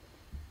back.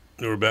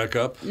 We're back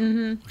up?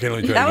 Mm-hmm. Okay,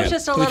 let me try That it was again.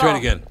 just a Let me try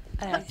it little- again.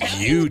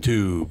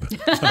 YouTube.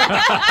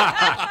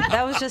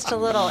 That was just a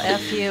little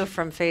FU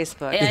from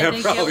Facebook. I think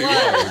it probably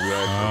was.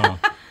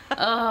 Exactly.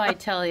 Oh, I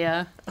tell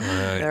ya.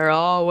 They're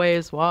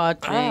always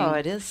watching. Oh,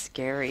 it is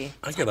scary.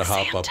 I gotta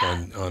hop up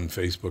on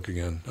Facebook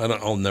again.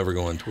 I'll never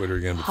go on Twitter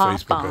again, but Hop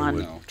Facebook I on.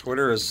 would. No,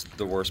 Twitter is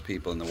the worst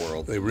people in the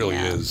world. It really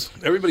Yeah. is.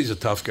 Everybody's a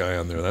tough guy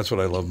on there. That's what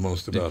I love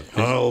most about it.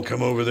 I'll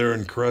come over there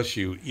and crush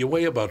you. You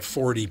weigh about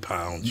 40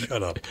 pounds.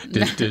 Shut up.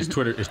 Is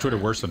Twitter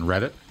worse than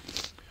Reddit?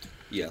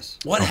 Yes.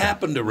 What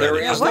happened to There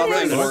Reddit? is What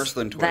nothing is worse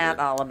than Twitter. that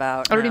all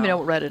about? I don't even now?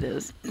 know what Reddit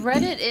is.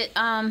 Reddit,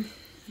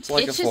 It's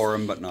like it's a just-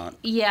 forum, but not.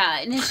 yeah,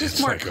 and it's just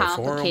It's more like a forum,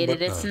 complicated.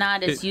 but It's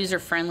not as user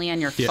friendly on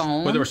your Yeah.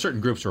 phone. Well, there were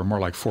certain groups that were more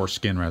like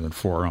foreskin rather than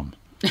forum.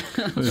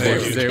 Thank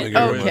you. There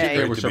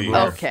Okay. were some Great to be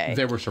rough, here.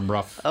 there were some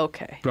rough,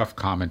 Okay. rough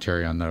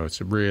commentary on those.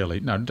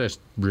 Really, no, just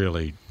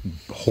really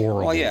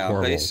horrible, Well, yeah,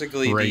 horrible,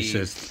 basically the-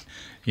 racist,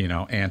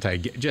 anti,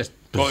 just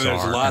bizarre. Oh,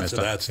 there's kind lots of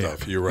stuff. that stuff.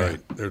 Yeah. You're right.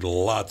 There's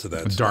lots of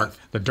that The stuff.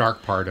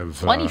 dark part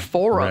of Any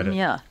forum, Reddit.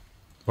 yeah.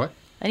 What?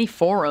 Any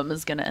forum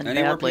is going to end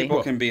Anywhere badly.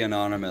 people can be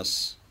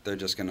anonymous, they're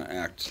just going to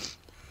act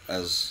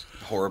as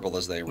horrible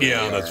as they really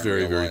are. Yeah, that's in very,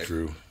 real very life.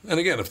 true. And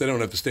again, if they don't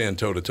have to stand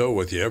toe to toe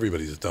with you,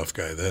 everybody's a tough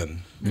guy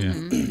then. Yeah.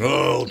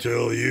 I'll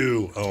tell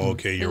you. Oh,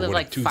 okay, They you're live what,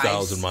 like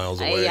 2,000 miles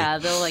away. Yeah,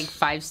 they're like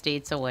 5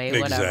 states away,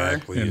 whatever.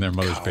 Exactly. In their you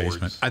mother's cowards.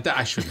 basement.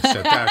 I shouldn't have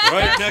said that.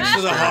 Right next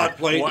to the hot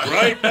plate.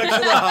 Right next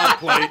to the hot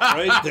plate.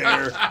 Right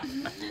there.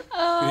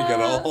 You got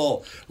a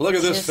whole. Look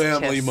at this Kiss,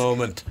 family kiss.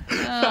 moment.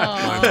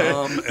 My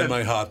mom and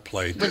my hot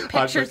plate. With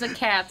pictures of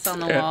cats on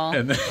the wall.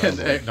 And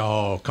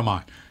oh, come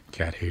on,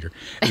 cat hater.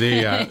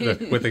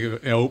 With the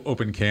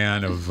open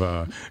can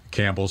of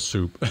Campbell's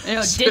soup.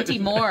 Dinty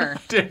Moore.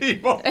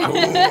 Oh,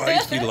 I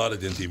used to eat a lot of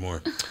Dinty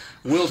Moore.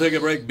 We'll take a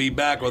break. Be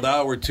back with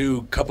hour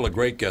two. Couple of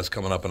great guests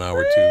coming up in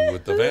hour two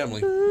with the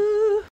family.